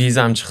kuni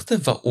vizam chiqdi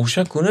va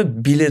o'sha kuni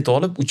bilet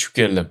olib uchib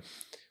keldim.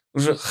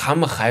 O'sha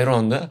hamma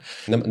hayronda.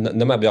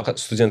 Nima bu yoqqa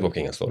student bo'lib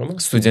kelgansiz, to'g'rimi?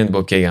 Student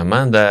bo'lib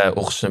kelganman-da,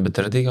 o'qishni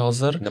bitirdik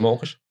hozir. Nima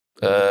o'qish?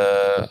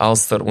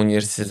 Ulster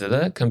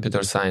universitetida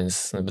computer science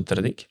ni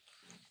bitirdik.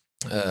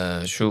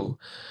 Shu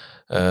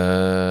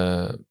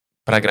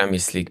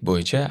programmistlik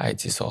bo'yicha,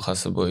 IT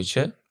sohasi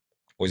bo'yicha.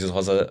 O'zingiz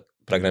hozir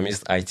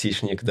programmist,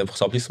 IT-shnik deb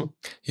hisoblaysizmi?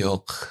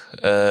 Yo'q,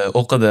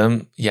 o'qidim,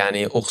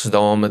 ya'ni o'qish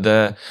davomida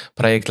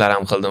proyektlar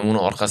ham qildim, uni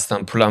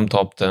orqasidan pul ham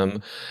topdim.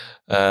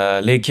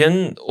 Lekin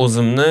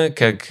o'zimni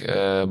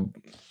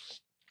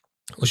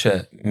o'sha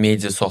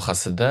media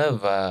sohasida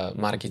va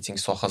marketing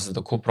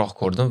sohasida ko'proq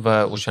ko'rdim va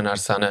o'sha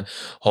narsani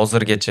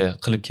hozirgacha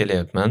qilib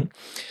kelyapman.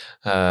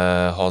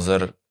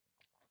 Hozir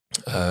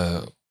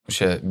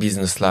o'sha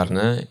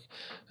bizneslarni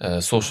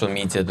social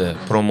mediada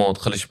promote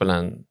qilish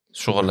bilan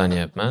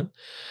shug'ullanyapman.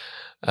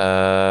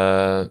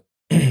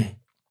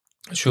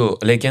 Shu,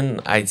 lekin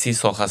IT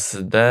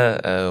sohasida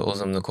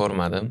o'zimni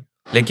ko'rmadim.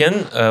 Lekin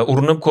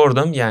urinib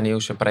ko'rdim, ya'ni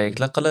o'sha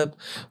proyektlar qilib,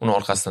 uni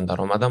orqasidan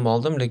daromad ham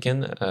oldim, lekin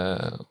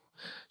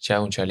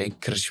unchalik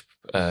kirishib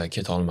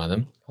keta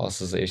olmadim.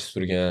 Hozir siz eshitib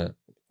turgan,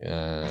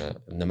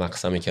 nima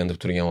qilsam ekan deb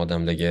turgan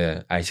odamlarga,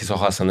 IT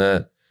sohasini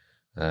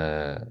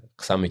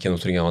qilsam ekan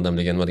deb turgan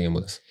odamlarga nima degan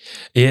bo'lasiz?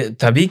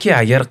 Tabiiyki,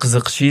 agar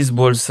qiziqishingiz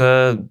bo'lsa,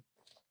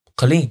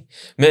 qiling.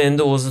 Men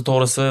endi o'zi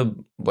to'g'risi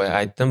boya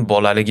aytdim,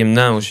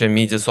 bolaligimdan o'sha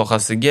media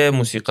sohasiga,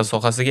 musiqa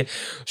sohasiga,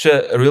 o'sha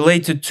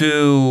related to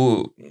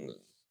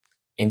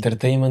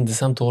entertainment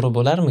desam to'g'ri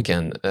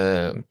bo'larmikan?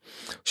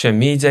 O'sha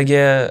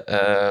mediaga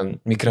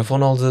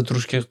mikrofon oldida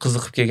turishga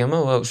qiziqib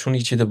kelganman va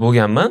shuning ichida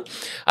bo'lganman.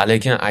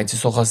 Lekin IT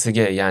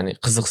sohasiga, ya'ni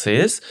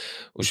qiziqsangiz,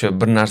 o'sha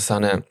bir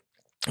narsani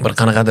bir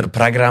qanaqadir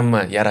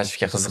programma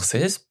yaratishga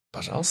qiziqsangiz,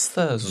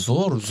 пожалуйста,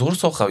 zo'r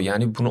soha.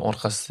 Ya'ni buni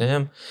orqasida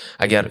ham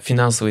agar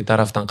finansoviy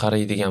tarafdan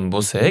qaraydigan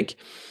bo'lsak,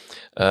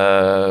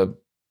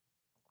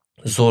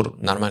 zo'r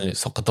normalniy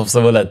soqqa topsa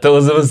bo'ladi-da,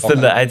 o'zimiz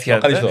tilda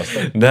aytganda.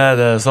 Da,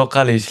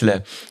 soqqali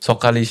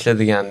ishlar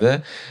deganda,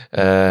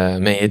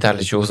 men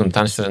yetarlicha o'zim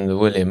tanishtirdim deb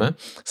o'ylayman.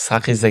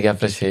 Saqizda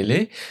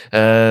gaplashaylik.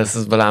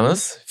 Siz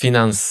bilamiz,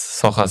 finans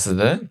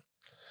sohasida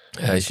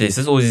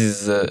ishlaysiz,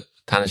 o'zingizni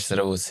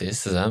tanishtirib o'tsangiz,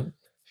 siz ham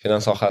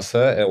finans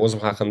sohasi,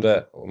 o'zim haqimda,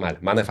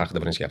 Manef haqida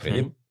birinchi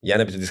gapiraylik.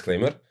 Yana bitta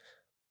disclaimer.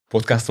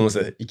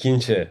 Podkastimizni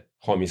ikkinchi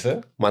homiysi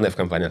Manef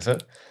kompaniyasi.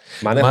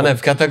 Manef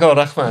kattakon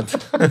rahmat.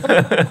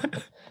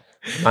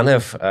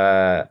 Manef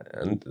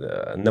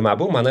nima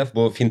bu? Manef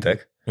bu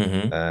fintech.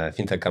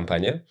 Fintech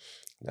kompaniya.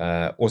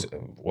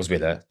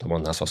 O'zbeklar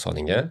tomonidan asos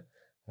solingan.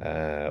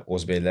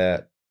 O'zbeklar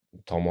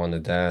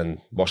tomonidan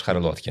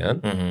boshqarilayotgan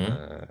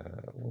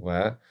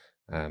va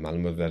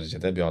ma'lum bir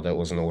darajada bu yoqda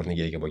o'zini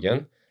o'rniga ega bo'lgan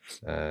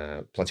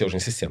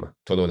platejniy sistema,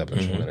 to'lovlar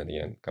bilan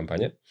shug'ullanadigan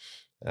kompaniya.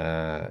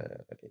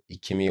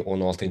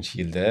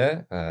 2016-yilda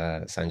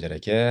Sanjar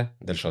aka,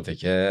 Dilshod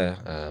aka,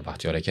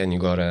 Baxtiyor aka,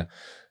 Nigora,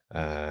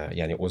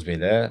 ya'ni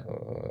o'zbeklar,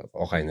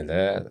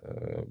 og'aynilar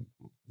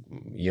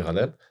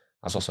yig'ilib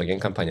asos solgan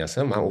kompaniyasi.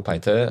 Men u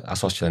payti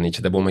asoschilarning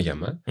ichida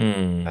bo'lmaganman.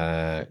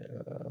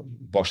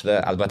 Boshida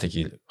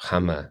albattaki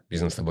hamma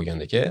biznesda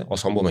bo'lgandek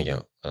oson bo'lmagan.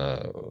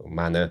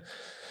 Meni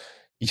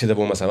ichida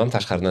bo'lmasam ham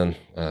tashqaridan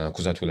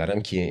kuzatuvlarim,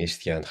 keyin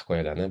eshitgan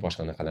hikoyalarni,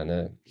 boshqa narsalarni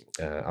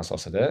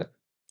asosida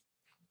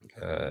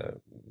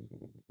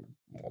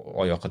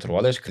oyoqqa turib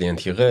olish, klient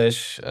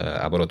yig'ish,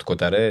 оборот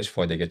ko'tarish,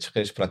 foydaga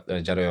chiqish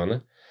jarayoni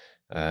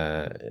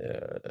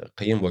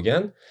qiyin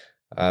bo'lgan.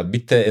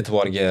 Bitta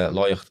e'tiborga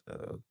loyiq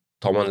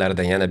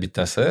tomonlaridan yana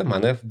bittasi,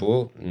 mana bu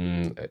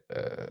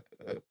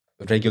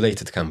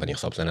regulated company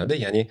hisoblanadi.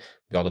 Ya'ni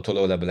bu yoqda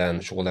to'lovlar bilan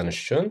shug'ullanish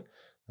uchun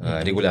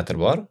regulator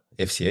bor,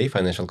 FCA,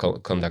 Financial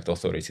Conduct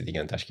Authority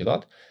degan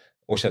tashkilot.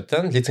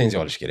 O'shadan litsenziya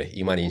olish kerak.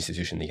 E-money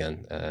institution degan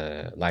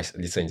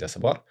litsenziyasi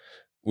bor.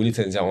 U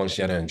litsenziya olish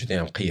jarayoni juda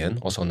ham qiyin,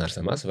 oson narsa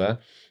emas va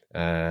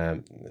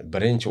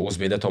birinchi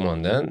o'zbeklar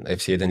tomonidan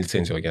FCAdan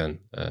litsenziya olgan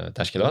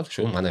tashkilot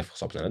shu Manef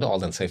hisoblanadi.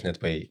 Oldin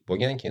SafeNetPay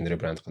bo'lgan, keyin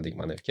rebrand qildik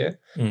Manefga.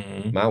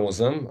 Men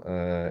o'zim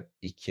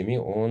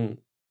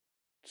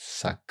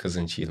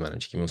 2018-yil,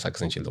 menimcha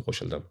 2018-yilda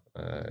qo'shildim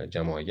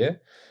jamoaga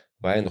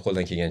va endi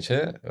qo'ldan kelgancha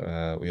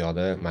u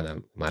yoqda mana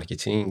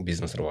marketing,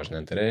 biznes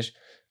rivojlantirish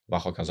va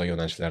hokazo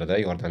yo'nalishlarda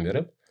yordam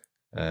berib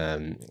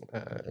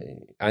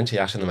ancha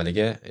yaxshi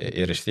nimalarga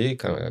erishdik.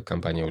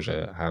 Kompaniya уже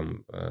ham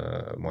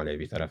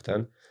moliyaviy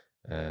tarafdan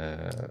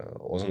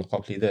o'zini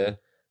qoplaydi.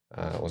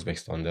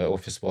 O'zbekistonda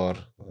ofis bor,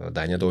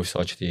 Daniyada ofis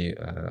ochdik,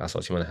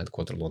 asosiy mana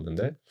headquarter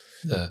Londonda.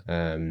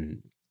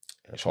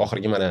 Shu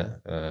oxirgi mana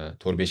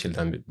 4-5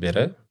 yildan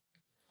beri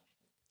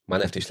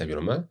Manefda ishlab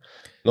yuraman.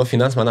 No,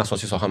 finans mana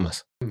asosiy soham emas.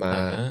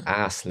 Men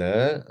asli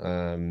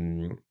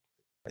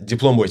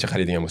diplom bo'yicha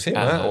qaraydigan bo'lsak,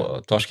 men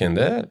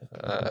Toshkentda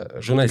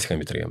jurnalistikani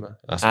bitirganman.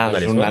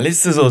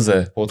 Jurnalistsiz o'zi.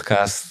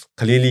 Podkast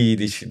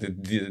qilaylik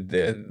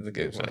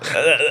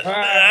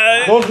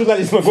Qo'l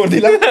jurnalistni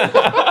ko'rdinglar?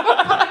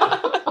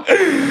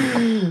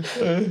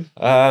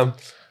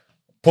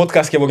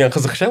 Podkastga bo'lgan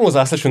qiziqishim o'zi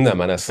asli shundan.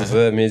 Mana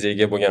sizni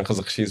mediaga bo'lgan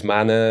qiziqishingiz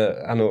meni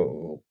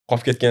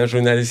qolib ketgan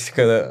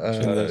jurnalistika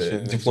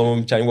diplomim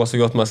chang bosib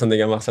yotmasin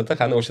degan maqsadda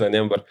qani o'shalarni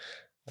ham bir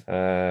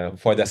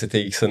foydasi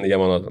tegsin degan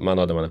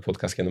ma'noda mana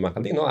podkastga nima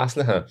qildik. No,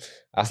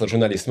 asli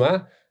jurnalistman.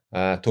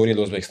 4 yil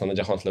O'zbekistonda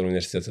Jahon tillari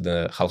universitetida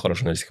xalqaro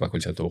jurnalistika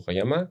fakultetida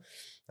o'qiganman.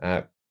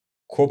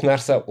 Ko'p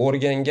narsa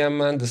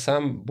o'rganganman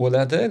desam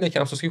bo'ladi, lekin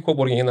afsuski ko'p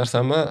o'rgangan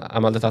narsamni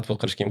amalda tatbiq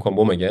qilishga imkon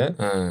bo'lmagan.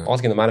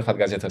 Ozgina Ma'rifat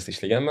gazetasida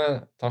ishlaganman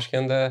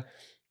Toshkentda.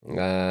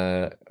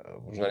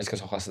 Jurnalistika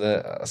sohasida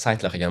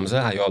saytlar qilganmiz.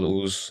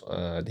 Ayol.uz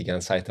degan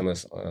saytimiz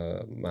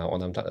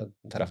odam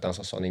tarafdan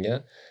asos solingan.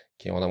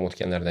 Keyin odam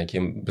o'tganlardan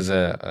keyin biz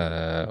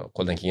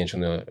qo'ldan kelgancha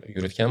uni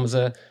yuritganmiz.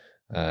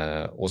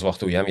 O'z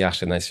vaqtida u ham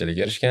yaxshi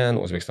natijalarga erishgan.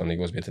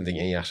 O'zbekistondagi o'zbek tilidagi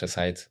eng yaxshi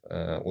sayt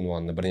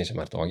unvonini bir necha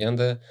marta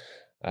olgandi.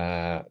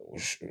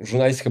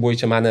 Jurnalistika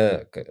bo'yicha meni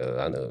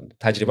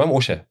tajribam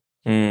o'sha.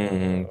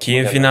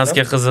 Keyin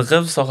finansga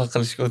qiziqib, soha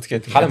qilishga o'tib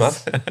ketdingiz.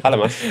 Hali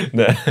emas.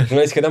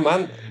 Jurnalistikadan men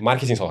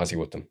marketing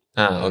sohasiga o'tdim.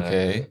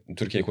 Okay.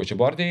 Turkiyaga ko'chib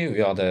bordik. U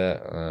yoqda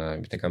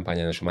bitta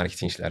kompaniyaning shu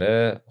marketing ishlari,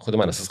 xuddi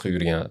mana siz qilib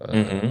yurgan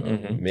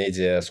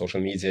media,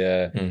 social media,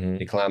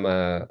 reklama,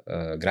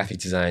 grafik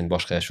dizayn,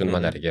 boshqa shu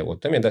nimalarga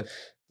o'tdim. Endi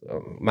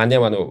menda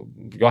ham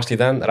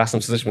yoshlikdan rasm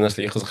chizish bir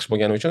narsaga qiziqish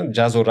bo'lgani uchun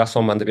jazor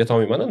rassomman deb ayta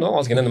olmayman, no,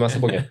 ozgina nimasi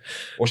bo'lgan.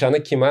 O'shani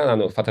keyin men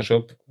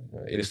Photoshop,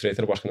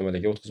 Illustrator boshqa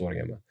nimalarga o'tkazib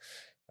yuborganman.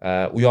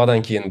 U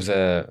yoqdan keyin biz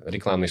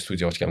reklamniy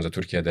studiya ochganmiz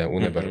Turkiyada.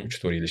 Uni bir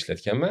 3-4 yil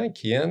ishlatganman.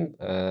 Keyin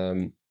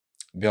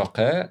bu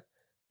yoqqa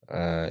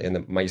endi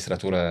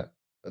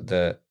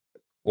magistraturada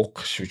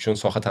o'qish uchun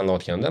soha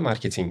tanlayotganda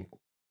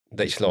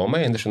marketingda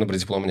ishlayapman. Endi shuni bir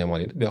diplomini ham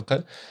oldim. Bu yoqqa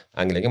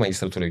Angliyaga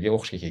magistraturaga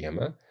o'qishga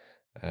kelganman.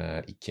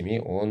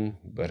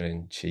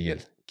 2011-yil.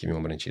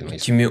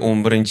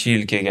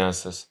 2011-yil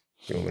kelgansiz.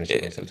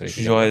 2011-yil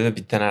Shu joyda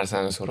bitta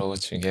narsani so'rab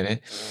o'tishim kerak.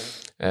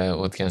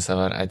 O'tgan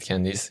safar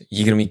aytgandingiz,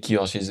 22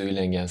 yoshingizda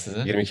uylangansiz.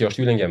 22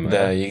 yoshda uylanganman.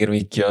 Da,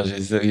 22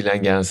 yoshingizda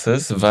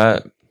uylangansiz va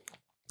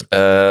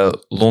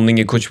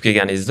Londonga ko'chib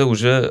kelganingizda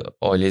уже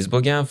oilangiz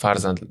bo'lgan,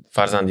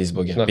 farzandingiz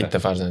bo'lgan, bitta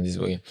farzandingiz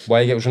bo'lgan.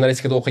 Boyaga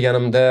jurnalistikada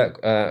o'qiganimda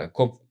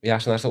ko'p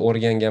yaxshi narsa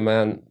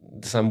o'rganganman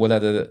desam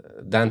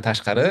bo'ladi-dan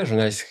tashqari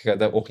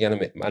jurnalistikada o'qiganim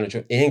men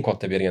uchun eng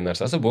katta bergan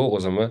narsasi bu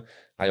o'zimni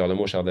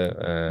ayolimni o'sha yerda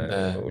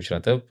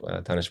uchratib,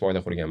 tanishib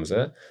oila qurganmiz.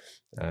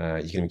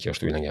 22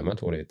 yoshda uylanganman,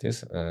 to'g'ri aytdingiz.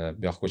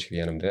 Bu yoqqa ko'chib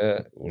kelganimda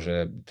уже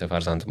bitta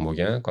farzandim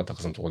bo'lgan, katta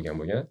qizim tug'ilgan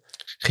bo'lgan.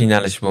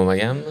 Qiynalish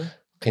bo'lmaganmi?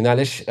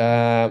 Qiynalish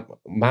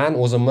men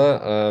o'zimni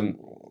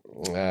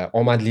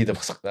omadli deb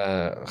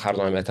har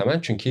doim aytaman,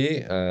 chunki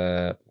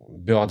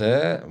bu yoqda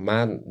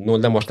men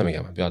noldan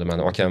boshlamaganman. Bu yoqda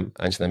meni akam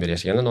anchadan beri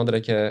yashaganlar, Nodir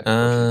aka,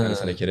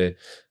 tanishlari kerak.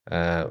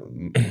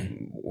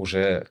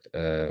 Уже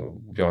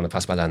bu yoqni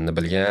past-balandni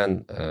bilgan,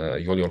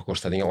 yo'l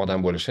ko'rsatadigan odam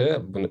bo'lishi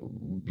buni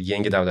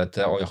yangi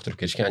davlatda oyoq turib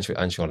ketishga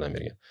ancha yordam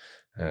bergan.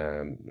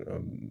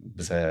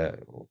 Biz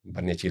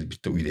bir necha yil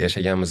bitta uyda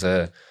yashaganmiz.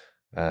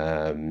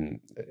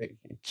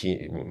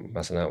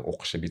 Masalan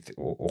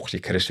o'qishga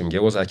kirishimga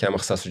o'z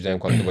akamning hissasi juda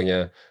ham katta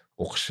bo'lgan,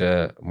 o'qishni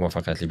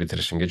muvaffaqiyatli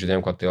bitirishimga juda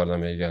ham katta yordam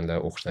berganlar,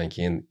 o'qishdan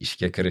keyin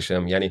ishga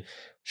kirishim, ya'ni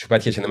shu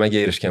paytgacha nimaga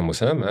erishgan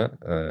bo'lsam, men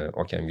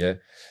akamga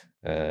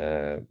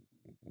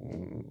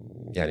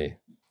ya'ni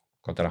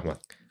katta rahmat.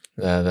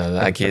 Da,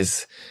 akangiz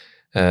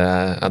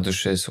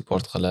adushe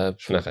support qilib,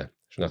 shunaqa.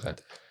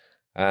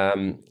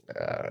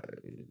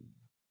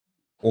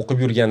 O'qib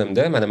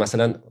yurganimda, mana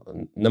masalan,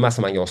 nimasi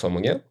menga oson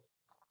bo'lgan?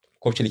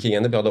 Ko'pchilik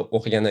kelganda bu yoqda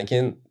o'qigandan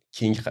keyin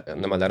keyingi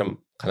nimalarim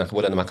qanaqa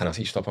bo'ladi, nima qanaqa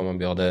ish topaman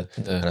bu yoqda,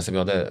 qanaqa bu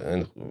yoqda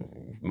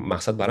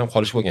maqsad baram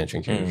qolish bo'lgan,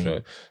 chunki o'sha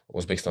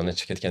O'zbekistondan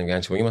chiqib ketganimga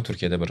ancha bo'lgan. Men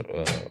Turkiyada bir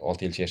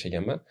 6 yilcha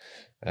yashaganman.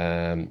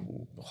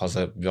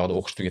 Hozir bu yoqda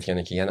o'qish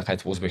tugatgandan keyin yana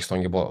qaytib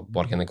O'zbekistonga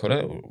borgandan ko'ra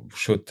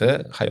shu yerda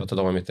hayotni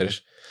davom ettirish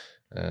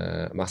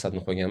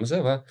maqsadini qo'yganmiz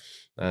va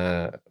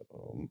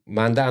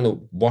menda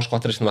bosh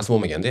qotirish nimasi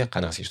bo'lmaganda,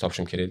 qanaqa ish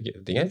topishim kerak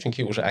degan,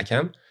 chunki o'sha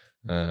akam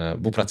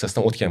bu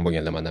protsessdan o'tgan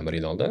bo'lganlar mendan bir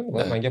yil oldin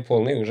va menga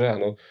polniy уже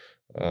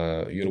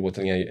yurib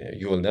o'tilgan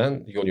yo'ldan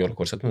yo'l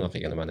ko'rsatib bunaqa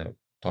qilgan, mana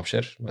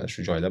topshir, mana shu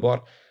joyda bor.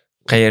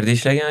 Qayerda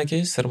ishlagan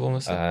akangiz, sir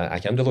bo'lmasa?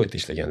 Akam Deloitte'da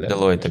ishlaganlar.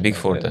 Deloitte, Big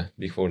Four'da.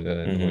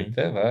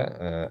 Deloitte'da va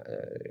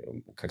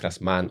как раз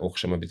men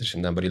o'qishimni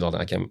bitirishimdan bir yil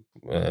oldin akam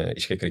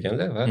ishga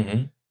kirganlar va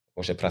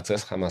o'sha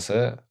protsess hammasi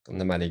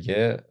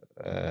nimaligi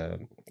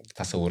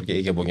tasavvurga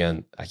ega bo'lgan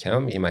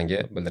akam menga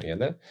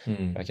bildirganlar.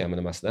 Akamning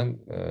nimasidan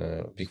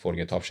Big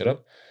Four'ga topshirib,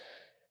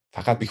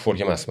 faqat Big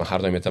Four'ga emas, men har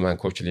doim aytaman,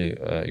 ko'pchilik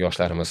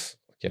yoshlarimiz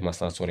kelib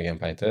maslahat so'ragan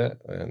payti,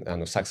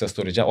 success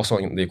story ja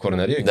osondek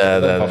ko'rinadi-yu.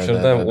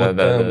 Topshirdim,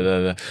 o'tdim.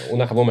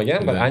 Unaqa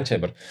bo'lmagan, bir ancha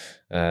bir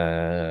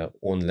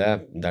o'nlab,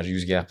 даже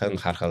 100 ga yaqin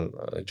har xil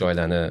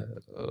joylarni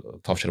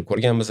topshirib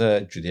ko'rganmiz.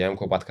 Juda ham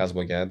ko'p отказ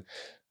bo'lgan.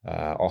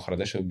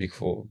 Oxirida shu Big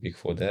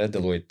Four'da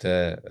Deloitte'da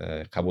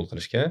qabul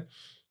qilishga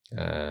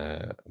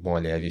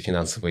moliyaviy,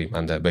 finansiy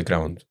menda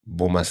background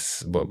bo'lmas,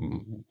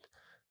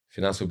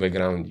 finansiy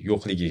background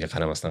yo'qligiga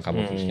qaramasdan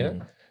qabul qilishgan.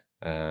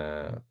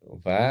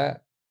 Va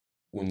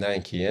undan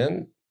keyin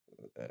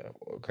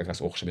как раз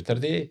o'qishni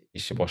bitirdi,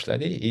 ishni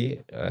boshladi и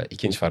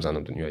ikkinchi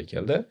farzandim dunyoga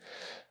keldi.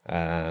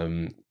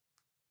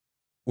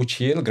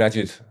 3 yil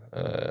graduate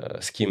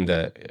scheme'da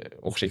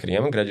o'qishga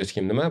kirganman. Graduate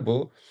scheme nima? Bu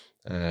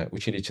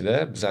 3 yil ichida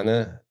bizani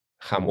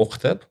ham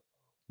o'qitib,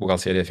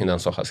 buxgalteriya,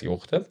 finans sohasiga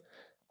o'qitib,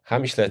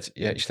 ham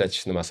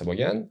ishlatish nimasi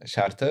bo'lgan.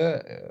 Sharti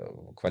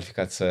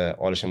kvalifikatsiya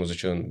olishimiz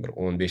uchun bir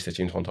 15 tacha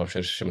imtihon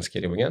topshirishimiz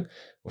kerak bo'lgan.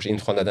 O'sha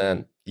imtihonlardan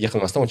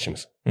yiqilmasdan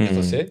o'tishimiz.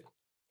 Yiqilsak,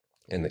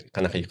 endi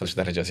qanaqa yiqilish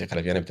darajasiga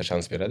qarab yana bitta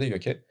shans beradi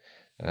yoki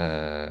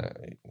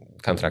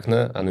kontraktni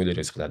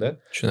annullировать qiladi.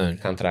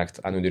 Kontrakt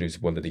annullировать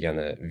bo'ldi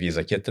degani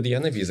viza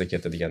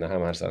ketdi degani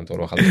hamma narsani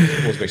to'g'ri hal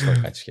qilib O'zbekistonga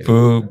qaytish kerak. Bu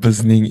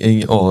bizning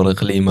eng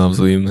og'riqli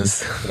mavzuyimiz.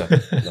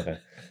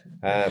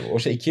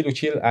 O'sha 2-3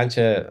 yil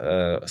ancha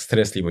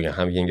stressli bo'lgan,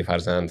 ham yangi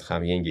farzand,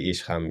 ham yangi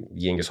ish, ham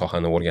yangi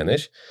sohani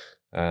o'rganish.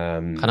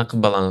 Qanaqa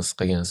balans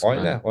qilgansiz?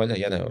 Oila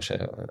yana o'sha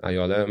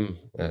ayolim,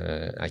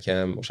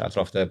 akam, o'sha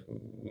atrofda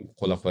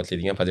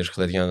qo'llab-quvvatlaydigan, podдержка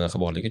qiladigan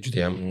borligi juda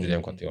ham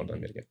katta yordam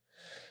bergan.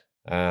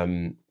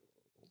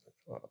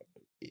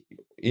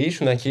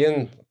 Shundan keyin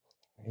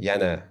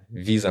yana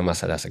viza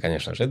masalasi,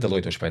 конечно же,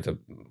 Deloitte o'sha paytda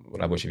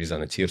рабочий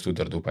vizani tier 2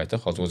 dirdi u paytda,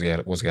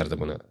 hozir o'zgardi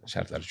buni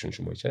shartlari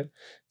tushunishi bo'yicha.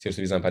 Tier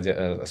 2 vizani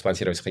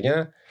sponsировать qilgan,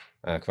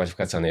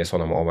 kvalifikatsiyani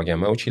eson-omon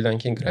olganman 3 yildan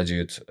keyin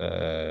graduate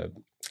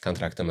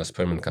kontraktimiz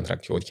permanent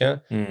kontraktga o'tgan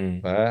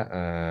va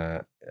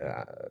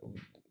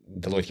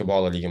Deloitte'ga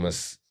bog'liqligimiz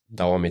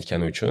davom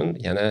etgani uchun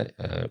yana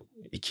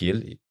 2 yil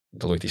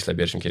Deloitte ishlab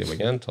berishim kerak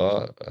bo'lgan to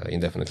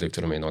indefinite leave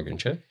to remain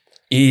olguncha.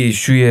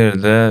 Shu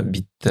yerda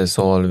bitta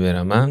savol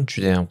beraman,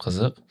 juda ham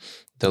qiziq.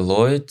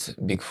 Deloitte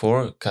Big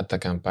Four katta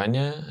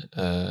kompaniya,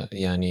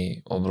 ya'ni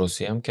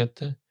obro'si ham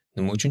katta.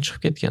 Nima uchun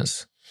chiqib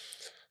ketgansiz?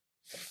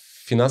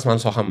 Finans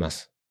mani soham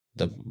emas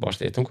deb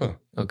boshida aytdim-ku.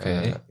 Okay.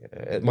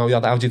 Men u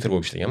yoqda auditor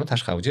bo'lib ishlaganman,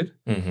 tashqi audit.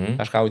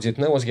 Tashqi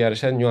auditni o'ziga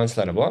yarasha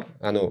nyuanslari bor.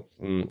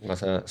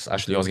 Masalan, siz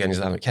ashula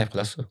yozganingizlarni kayf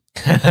qilasiz-ku.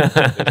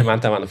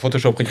 Men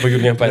Photoshop qilib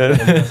yurgan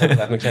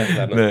paytlarni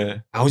kayflarni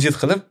audit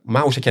qilib,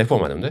 men o'sha kayf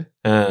olmadim-da.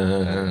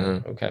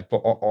 Kayf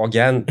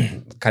olgan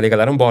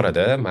kollegalarim bor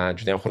edi. Men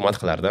juda ham hurmat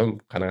qilardim.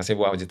 Qanaqasi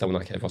bu auditda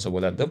bunaqa kayf olsa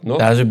bo'ladi deb.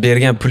 Даже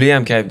bergan puli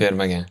ham kayf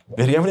bermagan.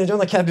 Bergan puli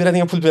ham kayf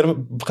beradigan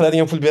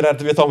qiladigan pul berar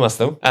deb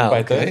aytolmasdim bu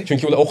paytda.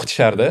 Chunki ular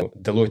o'qitishardi.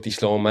 Deloitte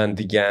ishlayapman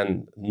degan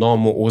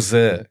nomi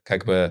o'zi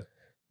как бы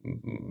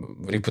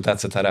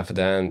reputatsiya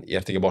tarafidan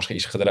ertaga boshqa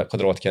ish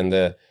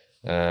qidirayotganda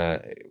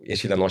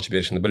eshiklarni ochib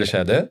berishini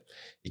bilishadi.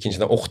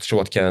 Ikkinchidan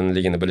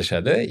o'qitishayotganligini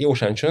bilishadi.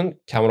 O'shaning uchun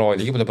kamroq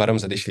oyligi bular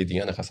barimizda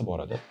ishlaydigan anaqasi bor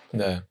edi.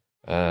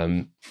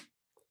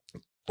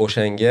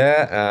 O'shanga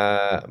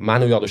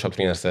meni u yoqda ushlab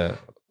turgan narsa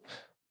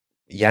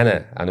yana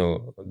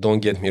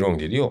don't get me wrong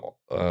deydi-yu,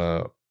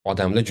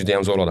 odamlar juda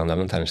ham zo'r odamlar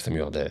bilan tanishdim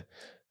u yoqda.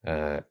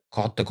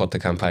 Katta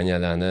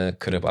kompaniyalarni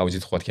kirib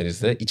audit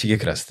qilayotganingizda ichiga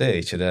kirasiz-da,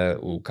 ichida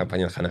u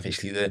kompaniya qanaqa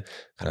ishlaydi,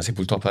 qanaqa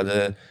pul topadi,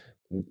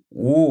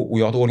 u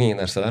yoqda o'rgangan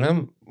narsalar ham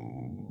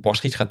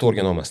boshqa hech qayerda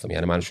o'rgana olmasdim.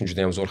 Ya'ni men uchun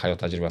juda ham zo'r hayot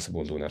tajribasi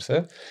bo'ldi u narsa.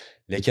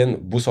 Lekin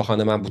bu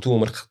sohani men butun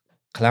umr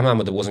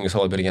qilamanmi deb o'zimga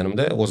savol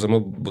berganimda, o'zimni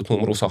butun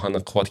umr u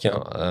sohani qilayotgan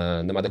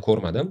nimada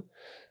ko'rmadim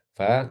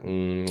va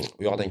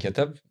u yoqdan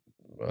ketib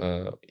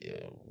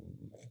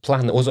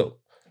planni o'zi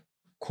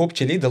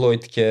ko'pchilik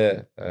Deloitte'ga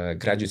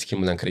graduate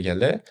scheme bilan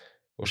kirganlar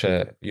o'sha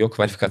yo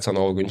kvalifikatsiyani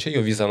olguncha,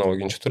 yo vizani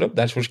olguncha turib,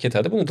 dars o'qish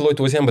ketadi. Buni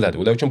Deloitte o'zi ham biladi.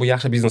 Ular uchun bu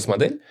yaxshi biznes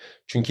model.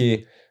 Chunki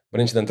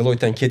birinchidan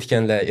Deloitte'dan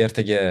ketganlar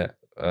ertaga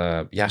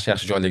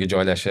yaxshi joylarga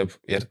joylashib,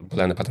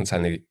 bularning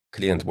potensial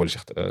klient bo'lish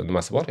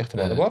nimasi bor,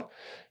 ehtimoli bor.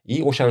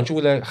 O'shaning uchun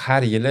ular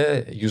har yili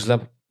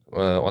yuzlab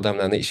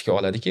odamlarni ishga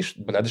oladiki,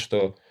 biladi, что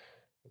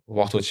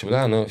vaqt o'tishi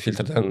bilan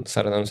filtrdan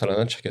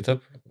saradan chiqib ketib,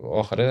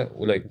 oxiri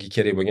ularga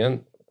kerak bo'lgan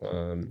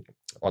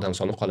odam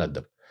soni qoladi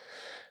deb.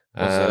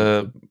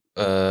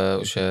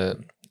 O'sha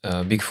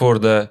Big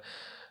Fourda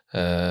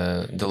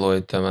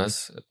Deloitte emas,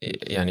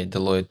 ya'ni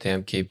Deloitte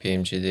ham,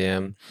 KPMGda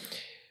ham,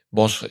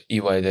 boshqa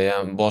EY'da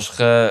ham,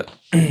 boshqa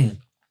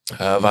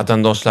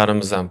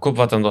vatandoshlarimiz ham, ko'p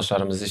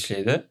vatandoshlarimiz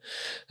ishlaydi.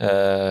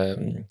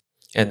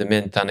 Endi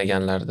men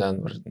taniganlardan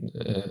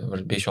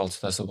bir 5-6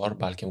 tasi bor,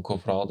 balkim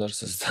ko'proqdir,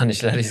 siz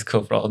tanishlaringiz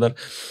ko'proqdir.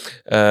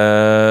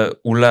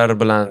 Ular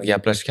bilan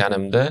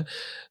gaplashganimda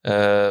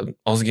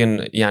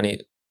ozgina, ya'ni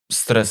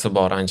stressi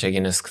bor,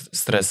 anchagina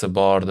stressi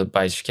bor deb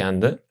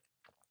aytishgandi.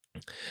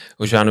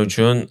 O'shaning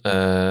uchun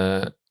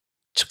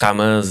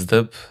chiqamiz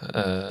deb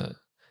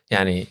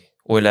ya'ni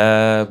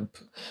o'ylab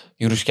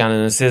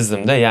yurishganini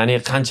sezdim-da. Ya'ni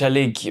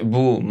qanchalik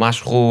bu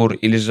mashhur,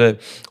 iliji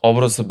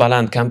obro'si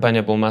baland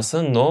kompaniya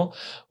bo'lmasin,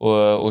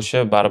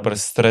 o'sha baribir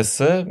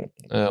stressi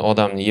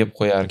odamni yeb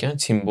qo'yar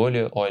ekan, tim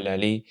bolее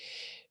oilali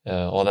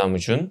odam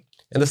uchun.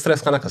 Endi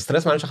stress qanaqa?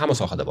 Stress menimcha hamma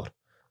sohada bor.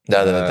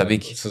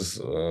 Tabiiyki. Siz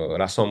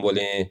rassom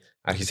bo'ling,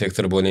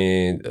 arxitektor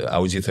bo'ling,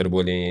 auditor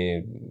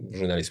bo'ling,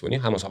 jurnalist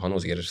bo'ling, hamma sohani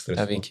o'ziga yarasha stress.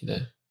 Tabiiyki-da.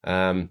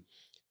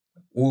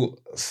 U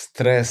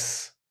stress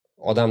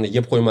odamni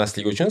yeb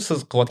qo'ymasligi uchun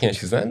siz qilayotgan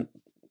ishingizdan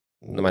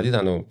nima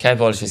deydi,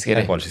 kayf olishingiz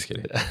kerak. Kayf olishingiz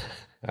kerak.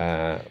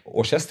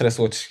 O'sha stress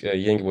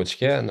yengib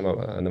o'tishga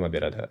nima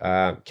beradi?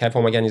 Kayf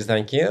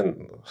olmaganingizdan keyin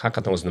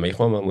haqiqatan o'zi nima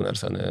qilaman bu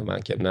narsani,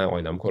 men kelib na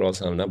oilamni ko'ra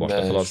olsam, na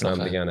boshqa qila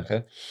olsam deganiga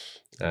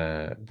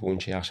bu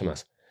uncha yaxshi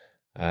emas.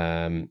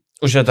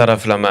 O'sha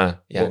taraflama,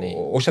 ya'ni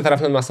o'sha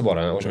taraflamasi bor,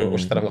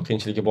 o'sha tarafda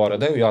qiyinchiligi bor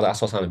edi. U yoqda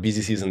asosan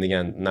busy season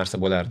degan narsa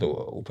bo'lardi.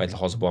 U paytlar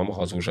hozir bormi?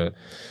 Hozir o'sha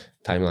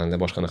timeline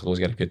boshqa narsa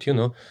o'zgarib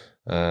ketdi-yu,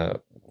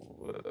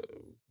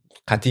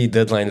 qat'iy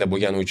deadlinelar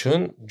bo'lgani uchun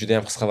juda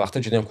ham qisqa vaqtda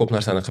juda ham ko'p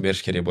narsani qilib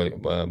berish kerak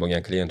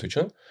bo'lgan klient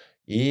uchun.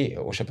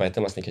 O'sha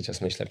paytda masalan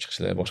kechasini ishlab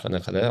chiqishlar, boshqa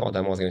narsalar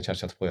odamni ozgina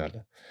charchatib qo'yardi.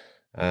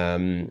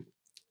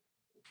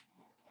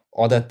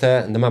 Odatda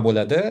nima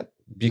bo'ladi?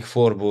 Big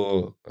Four bu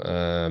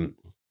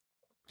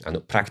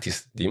practice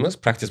deymiz.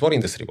 Practice bor,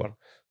 industry bor.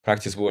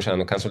 Practice bu o'sha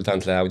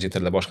konsultantlar,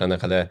 auditorlar, boshqa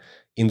narsalar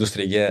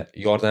industriyaga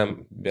yordam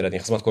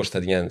beradigan, xizmat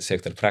ko'rsatadigan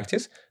sektor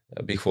practice.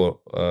 Big Four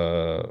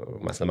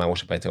masalan men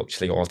o'sha paytda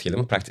ishlagan 6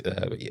 yilim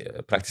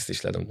practice'da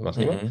ishladim, nima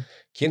qilaman.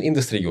 Keyin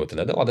industriyaga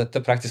o'tiladi. Odatda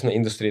practice bilan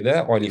industriyada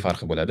oylik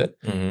farqi bo'ladi.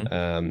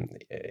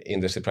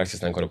 Industry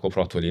practice'dan ko'ra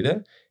ko'proq to'laydi.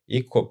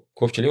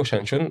 Ko'pchilik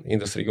o'shaning uchun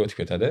industriyaga o'tib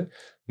ketadi.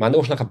 Menda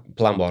o'shanaqa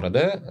plan bor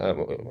edi.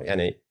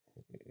 Ya'ni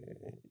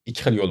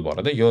ikki xil yo'l bor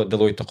edi. Yo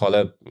Deloitte'da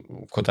qolib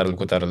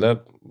ko'tarilib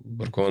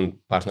bir kun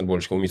partner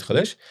bo'lishga umid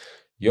qilish,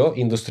 yo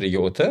industriyaga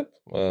o'tib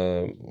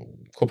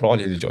ko'proq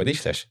oylikli joyda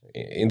ishlash.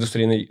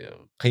 Industriyani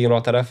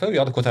qiyinroq tarafi u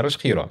yoqda ko'tarilish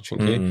qiyinroq,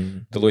 chunki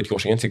Deloitte'ga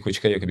o'xshagan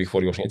tikuchka yoki Big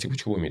 4 ga o'xshagan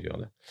tikuchka bo'lmaydi u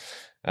yoqda.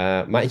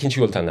 Men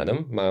ikkinchi yo'l tanladim.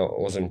 Men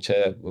o'zimcha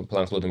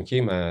plan qildim-ki,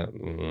 men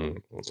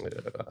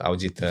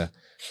auditda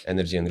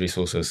Energy and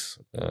Resources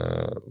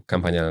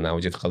kompaniyani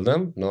audit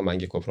qildim.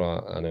 Menga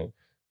ko'proq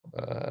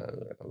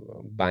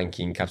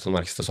banking, capital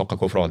marketsda soqqa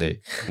ko'proqdek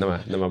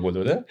nima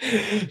bo'ldi?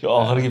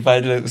 Oxirgi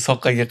paytlar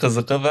soqqaga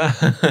qiziqib va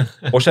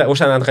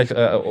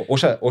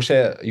o'sha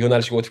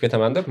yo'nalishga o'tib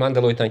ketaman deb, men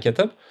Deloitte'dan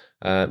ketib,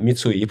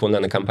 Mitsui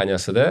yaponlarning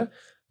kompaniyasida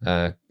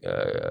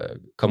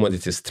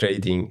commodities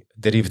trading,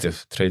 derivative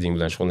trading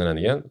bilan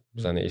shug'ullanadigan,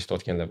 bizlarni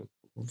eshitayotganlar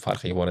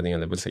farqiga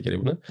boradiganlar bilsa kerak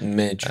buni.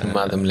 Men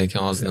tushunmadim,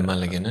 lekin hozir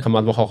nimaligini.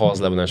 Qimmatbaho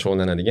qog'ozlar bilan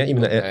shug'ullanadigan,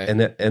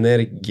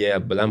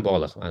 energiya bilan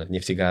bog'liq,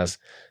 neft gaz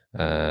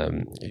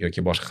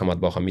yoki boshqa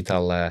qimmatbaho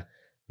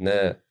metallarni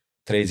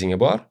tradingi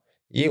bor,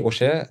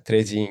 o'sha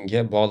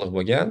tradingga bog'liq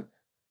bo'lgan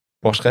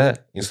boshqa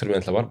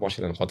instrumentlar bor,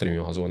 boshqalarni xotirim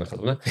yo'q hozir unaqa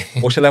qildim.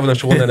 O'shalar bilan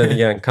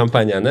shug'ullanadigan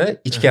kompaniyani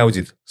ichki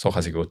audit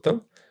sohasiga o'tdim.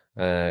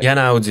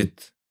 Yana audit.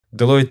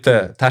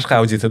 Deloitte'da tashqi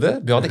auditida,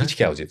 bu yoqda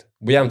ichki audit.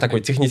 Bu ham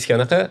takoy texnik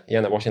anaqa,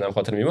 yana boshqalarni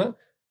xotirmayman.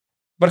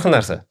 Bir xil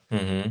narsa.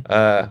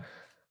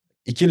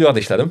 2 yil yoqda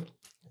ishladim.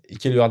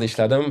 2 yil yoqda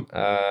ishladim.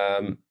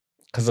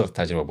 Qiziq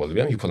tajriba bo'ldi bu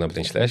ham. Yaponlar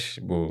bilan ishlash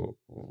bu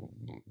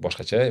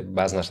boshqacha.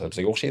 Ba'zi narsalar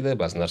bizga o'xshaydi,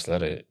 ba'zi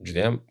narsalar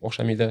juda ham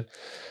o'xshamaydi.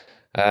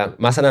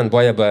 Masalan,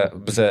 boya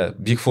biza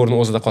Big 4 ning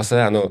o'zida qolsa,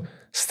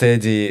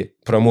 steady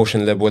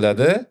promotionlar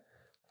bo'ladi.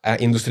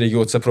 Industriyaga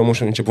o'tsa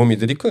promotion uncha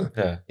bo'lmaydi dedik-ku.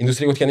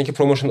 Industriyaga o'tgandan keyin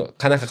promotion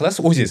qanaqa qilasiz?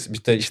 O'zingiz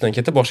bitta ishdan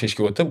ketib boshqa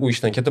ishga o'tib, u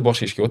ishdan ketib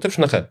boshqa ishga o'tib,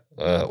 shunaqa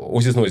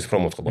o'zingizni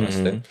promot qilib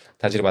borasiz-da.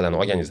 Tajribalarni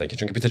olganingizdan keyin.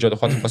 Chunki bitta joyda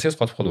qotib qolsangiz,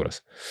 qotib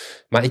qolaverasiz.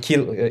 Men 2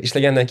 yil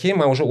ishlagandan keyin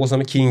men o'sha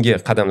o'zimni keyingi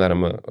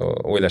qadamlarimni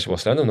o'ylashga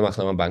boshladim. Nima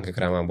qilaman, bankka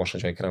kiraman, boshqa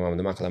joyga kiraman,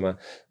 nima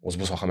qilaman, o'zi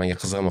bu soha menga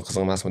qiziqmi,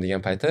 qiziq emasmi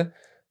degan payti,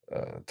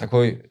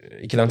 takoy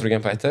ikkilanib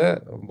turgan payti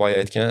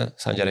boya aytgan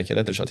Sanjar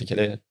akalar, Dilshod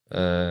akalar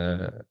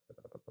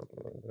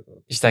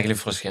ish taklif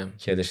qilishgan.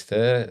 Kelishdi,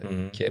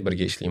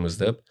 birga ishlaymiz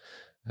deb.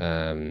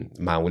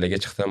 Men ularga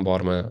chiqdim,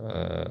 bormi,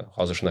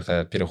 hozir shunaqa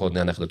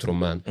переходный anaqa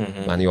turibman.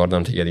 Meni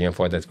yordam tegadigan,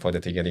 foyda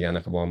tegadigan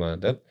anaqa bormi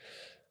deb.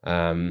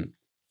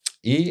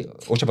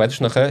 O'sha paytda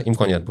shunaqa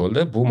imkoniyat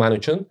bo'ldi. Bu men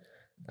uchun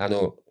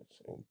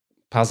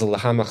puzzle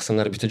hamma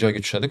qismlari bitta joyga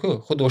tushadi-ku.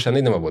 Xuddi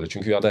o'shanday nima bo'ldi.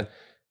 Chunki u yoqda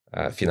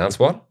finans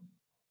bor,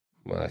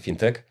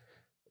 fintech,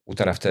 u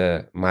tarafda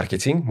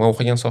marketing, men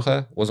o'qigan soha,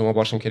 o'zim olib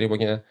borishim kerak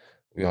bo'lgan.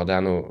 U yoqda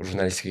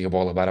jurnalistikaga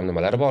bog'liq barcha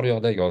nimalar bor, u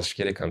yoqda yozish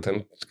kerak,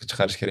 kontent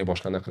chiqarish kerak,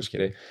 boshqa narsa qilish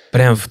kerak.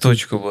 Prям в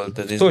точку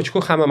bo'ldi. В точку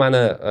hamma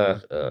meni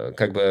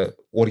как бы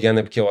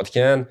o'rganib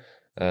kelayotgan,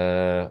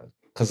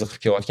 qiziqib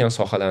kelayotgan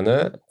sohalarni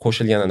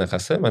qo'shilgan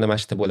anaqasi mana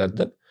shu yerda bo'ladi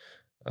deb.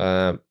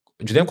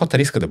 Juda ham katta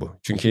risk edi bu.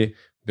 Chunki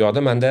bu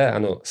yoqda menda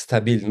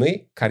stabilniy,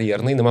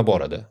 karyerniy nima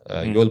bor edi,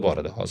 yo'l bor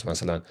edi. Hozir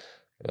masalan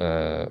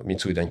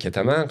Mitsuidan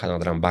ketaman,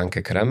 qanaqadir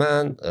bankka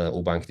kiraman, u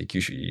bankda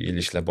 2-3 yil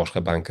ishlab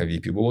boshqa bankka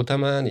VP bo'lib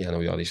o'taman, yana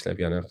u yoqda ishlab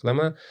yana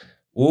qilaman.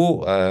 U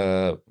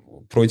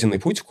пройденный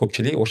путь,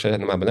 ko'pchilik o'sha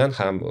nima bilan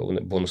ham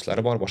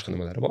bonuslari bor, boshqa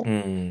nimalari bor.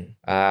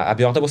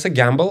 Bu yoqda bo'lsa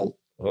gamble,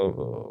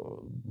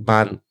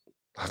 men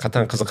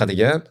haqiqatan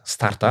qiziqadigan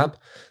startup,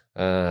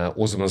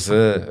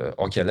 o'zimizni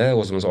akalar,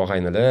 o'zimizni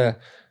og'aynilar,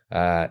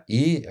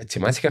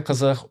 tematika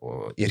qiziq,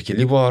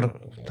 erkinlik bor,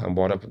 tam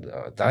borib,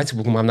 davайте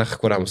bugun mana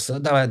qilib ko'ramiz,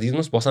 davay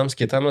deymiz, bosamiz,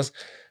 ketamiz.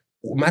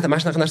 Mana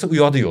shunaqa narsa u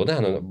yoqda yo'q-da,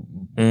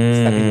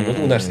 stabillik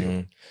u narsa yo'q.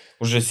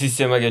 Уже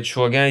sistemaga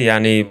tushib olgan,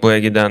 ya'ni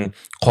boyagidan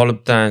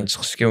qolipdan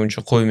chiqishga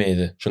uncha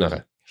qo'ymaydi. Shunaqa.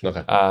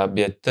 Bu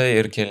yerda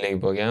erkinlik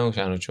bo'lgan,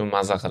 o'shaning uchun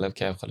maza qilib,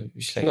 kayf qilib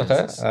ishlagan.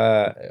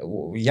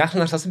 Yaxshi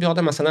narsasi bu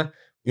yoqda, masalan,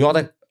 u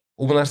yoqda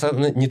u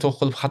narsani nitoq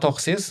qilib xato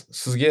qilsangiz,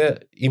 sizga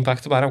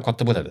impakti baram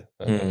katta bo'ladi.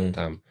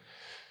 Tam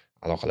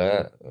aloqalar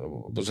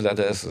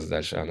buziladi, sizda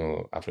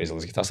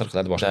appraizalingizga ta'sir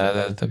qiladi, boshqa.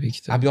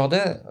 Tabiiyki. Bu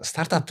yoqda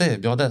startapda,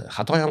 bu yoqda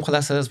xato ham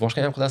qilasiz,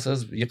 boshqa ham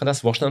qilasiz,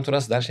 yiqilasiz, boshdan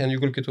turasiz, darsdan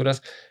yugurib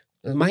ketaverasiz.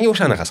 Menga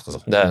o'sha anaqasi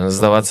qiziq.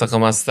 Sdavatsiya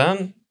qilmasdan,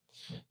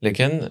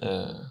 lekin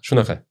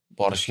shunaqa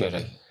borish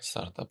kerak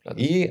startaplarda.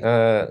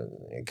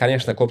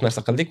 Конечно, ko'p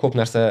narsa qildik, ko'p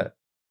narsa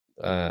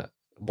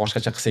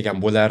boshqacha qilsak ham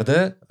bo'lardi.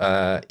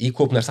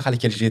 Ko'p narsa hali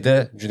kelajakda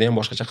juda ham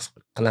boshqacha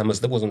qilamiz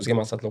deb o'zimizga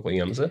maqsadlar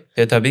qo'yganmiz.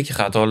 Tabiiyki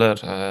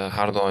xatolar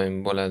har doim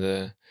bo'ladi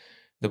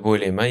deb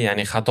o'ylayman.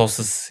 Ya'ni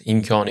xatosiz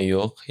imkoni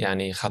yo'q.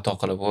 Ya'ni xato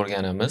qilib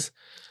o'rganamiz.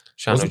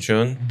 Shuning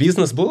uchun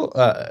biznes bu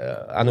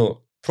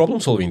problem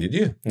solving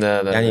deydi-ku.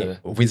 Ya'ni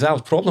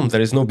without problem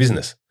there is no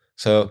business.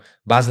 So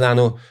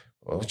ba'zilarni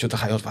juda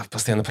hayot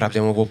постоянно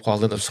problema bo'lib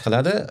qoldi deb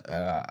siqiladi.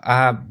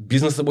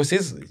 Biznesda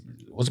bo'lsangiz,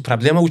 o'zi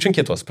problema uchun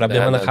ketyapsiz.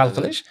 Problemani hal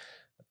qilish,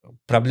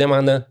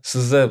 problemani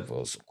sizni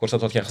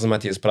ko'rsatayotgan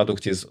xizmatingiz,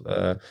 produktingiz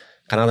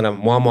qanaqadir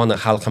muammoni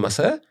hal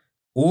qilmasa,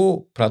 u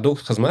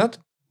produkt, xizmat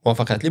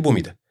muvaffaqiyatli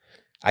bo'lmaydi.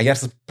 Agar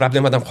siz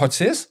problemadan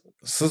qochsangiz,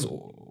 siz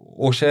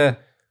o'sha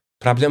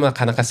problema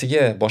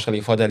qanaqasiga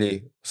boshqalarga foydali,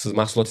 siz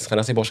mahsulotingiz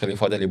qanaqasiga boshqalarga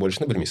foydali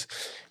bo'lishini bilmaysiz.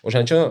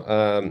 O'shaning uchun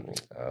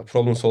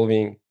problem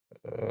solving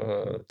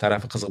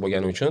tarafi qiziq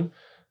bo'lgani uchun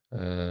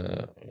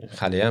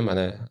haliyam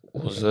mana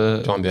O'zi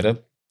jon berib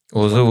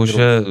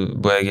o'sha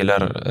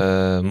boyagilar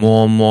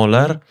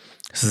muammolar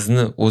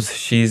sizni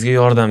o'sishingizga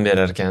yordam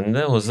berar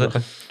ekanda. O'zi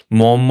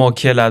muammo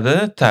keladi,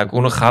 tak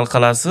uni hal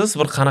qilasiz,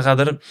 bir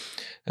qanaqadir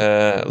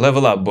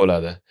level up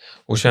bo'ladi.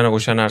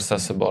 O'sha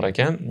narsasi bor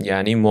ekan.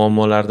 Ya'ni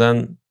muammolardan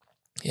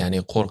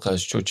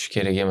qo'rqish, cho'chish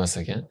kerak emas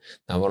ekan.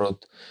 Navorot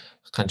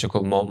qancha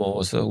ko'p muammo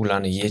bo'lsa,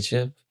 ularni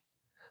yechib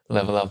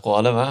level up qilib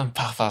olib,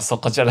 pax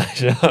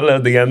soqqachalasha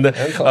olib deganda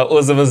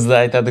o'zimizda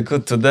aytadi-ku,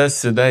 tuda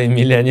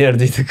millioner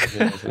deydi-ku.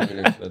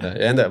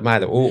 Endi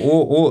mayli,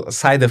 u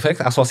side effect,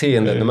 asosiy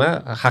endi nima?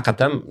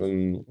 Haqiqatan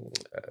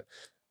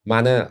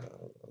mana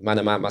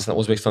masalan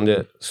O'zbekistonda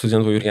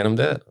student bo'lib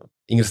yurganimda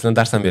ingliz tilini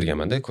dars ham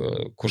berganman-da,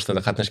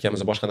 kurslarda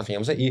qatnashganmiz, boshqa naqa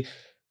qilganmiz.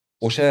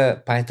 O'sha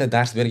paytda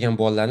dars bergan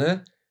bolalarni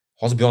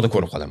hozir bu yoqda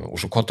ko'rib qolaman.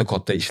 O'sha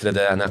katta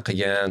ishlarda anaqa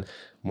qilgan,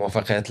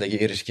 muvaffaqiyatlarga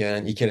erishgan,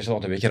 ikkalasi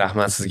Otabek,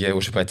 rahmat sizga.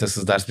 O'sha paytda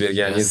siz dars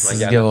berganingiz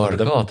sizga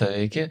bordi,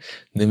 Otabek,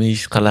 nima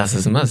ish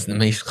qilasiz emas,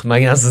 nima ish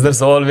qilmagansiz deb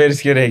savol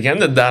berish kerak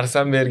ekanda. Dars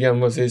ham bergan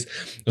bo'lsangiz,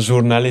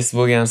 jurnalist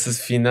bo'lgansiz,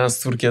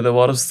 finans Turkiyada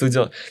borib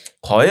studiya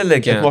qoyil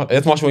ekan.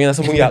 Aytmoqchi bo'lgan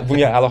narsam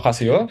bunga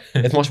aloqasi yo'q.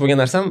 Aytmoqchi bo'lgan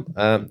narsam,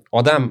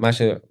 odam mana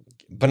shu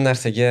bir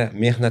narsaga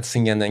mehnat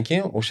singandan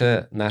keyin o'sha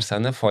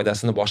narsani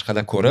foydasini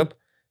boshqada ko'rib,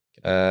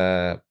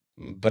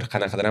 bir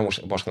qanaqadir ham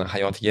boshqa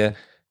hayotiga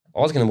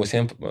ozgina bo'lsa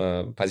ham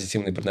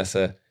pozitivniy bir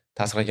narsa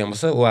ta'sir qilgan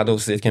bo'lsa, u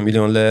siz aytgan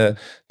millionlar,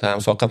 tam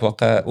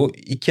soqqa-poqqa, u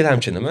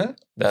ikkilamchi nima?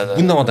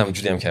 Bundan odam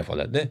juda ham kayf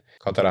oladi-da.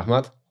 Katta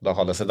rahmat. Xudo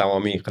xolasa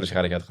davomiy qilishga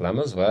harakat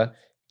qilamiz va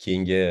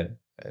keyingi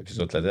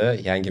epizodlarda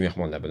yangi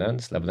mehmonlar bilan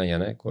sizlar bilan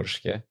yana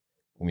ko'rishishga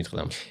umid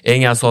qilamiz.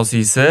 Eng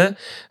asosiysi,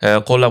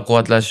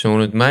 qo'llab-quvvatlashni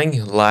unutmang,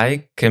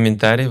 like,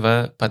 kommentariy va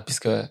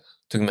podpiska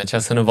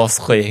tugmachasini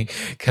bosib qo'ying.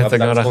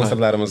 Kattakon rahmat.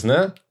 Sponsorlarimizni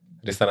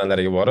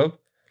restoranlariga borib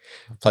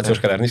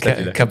platyoshkalarni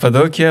ishlatinglar.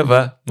 Kapadokiya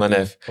va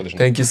Manev.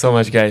 Thank you so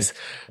much guys.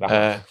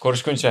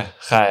 Ko'rishguncha,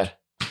 xayr.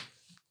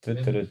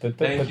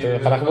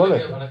 Qanaqa bo'ldi?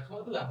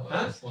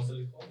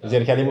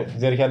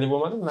 Zerikali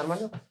bo'lmadimi? Normal.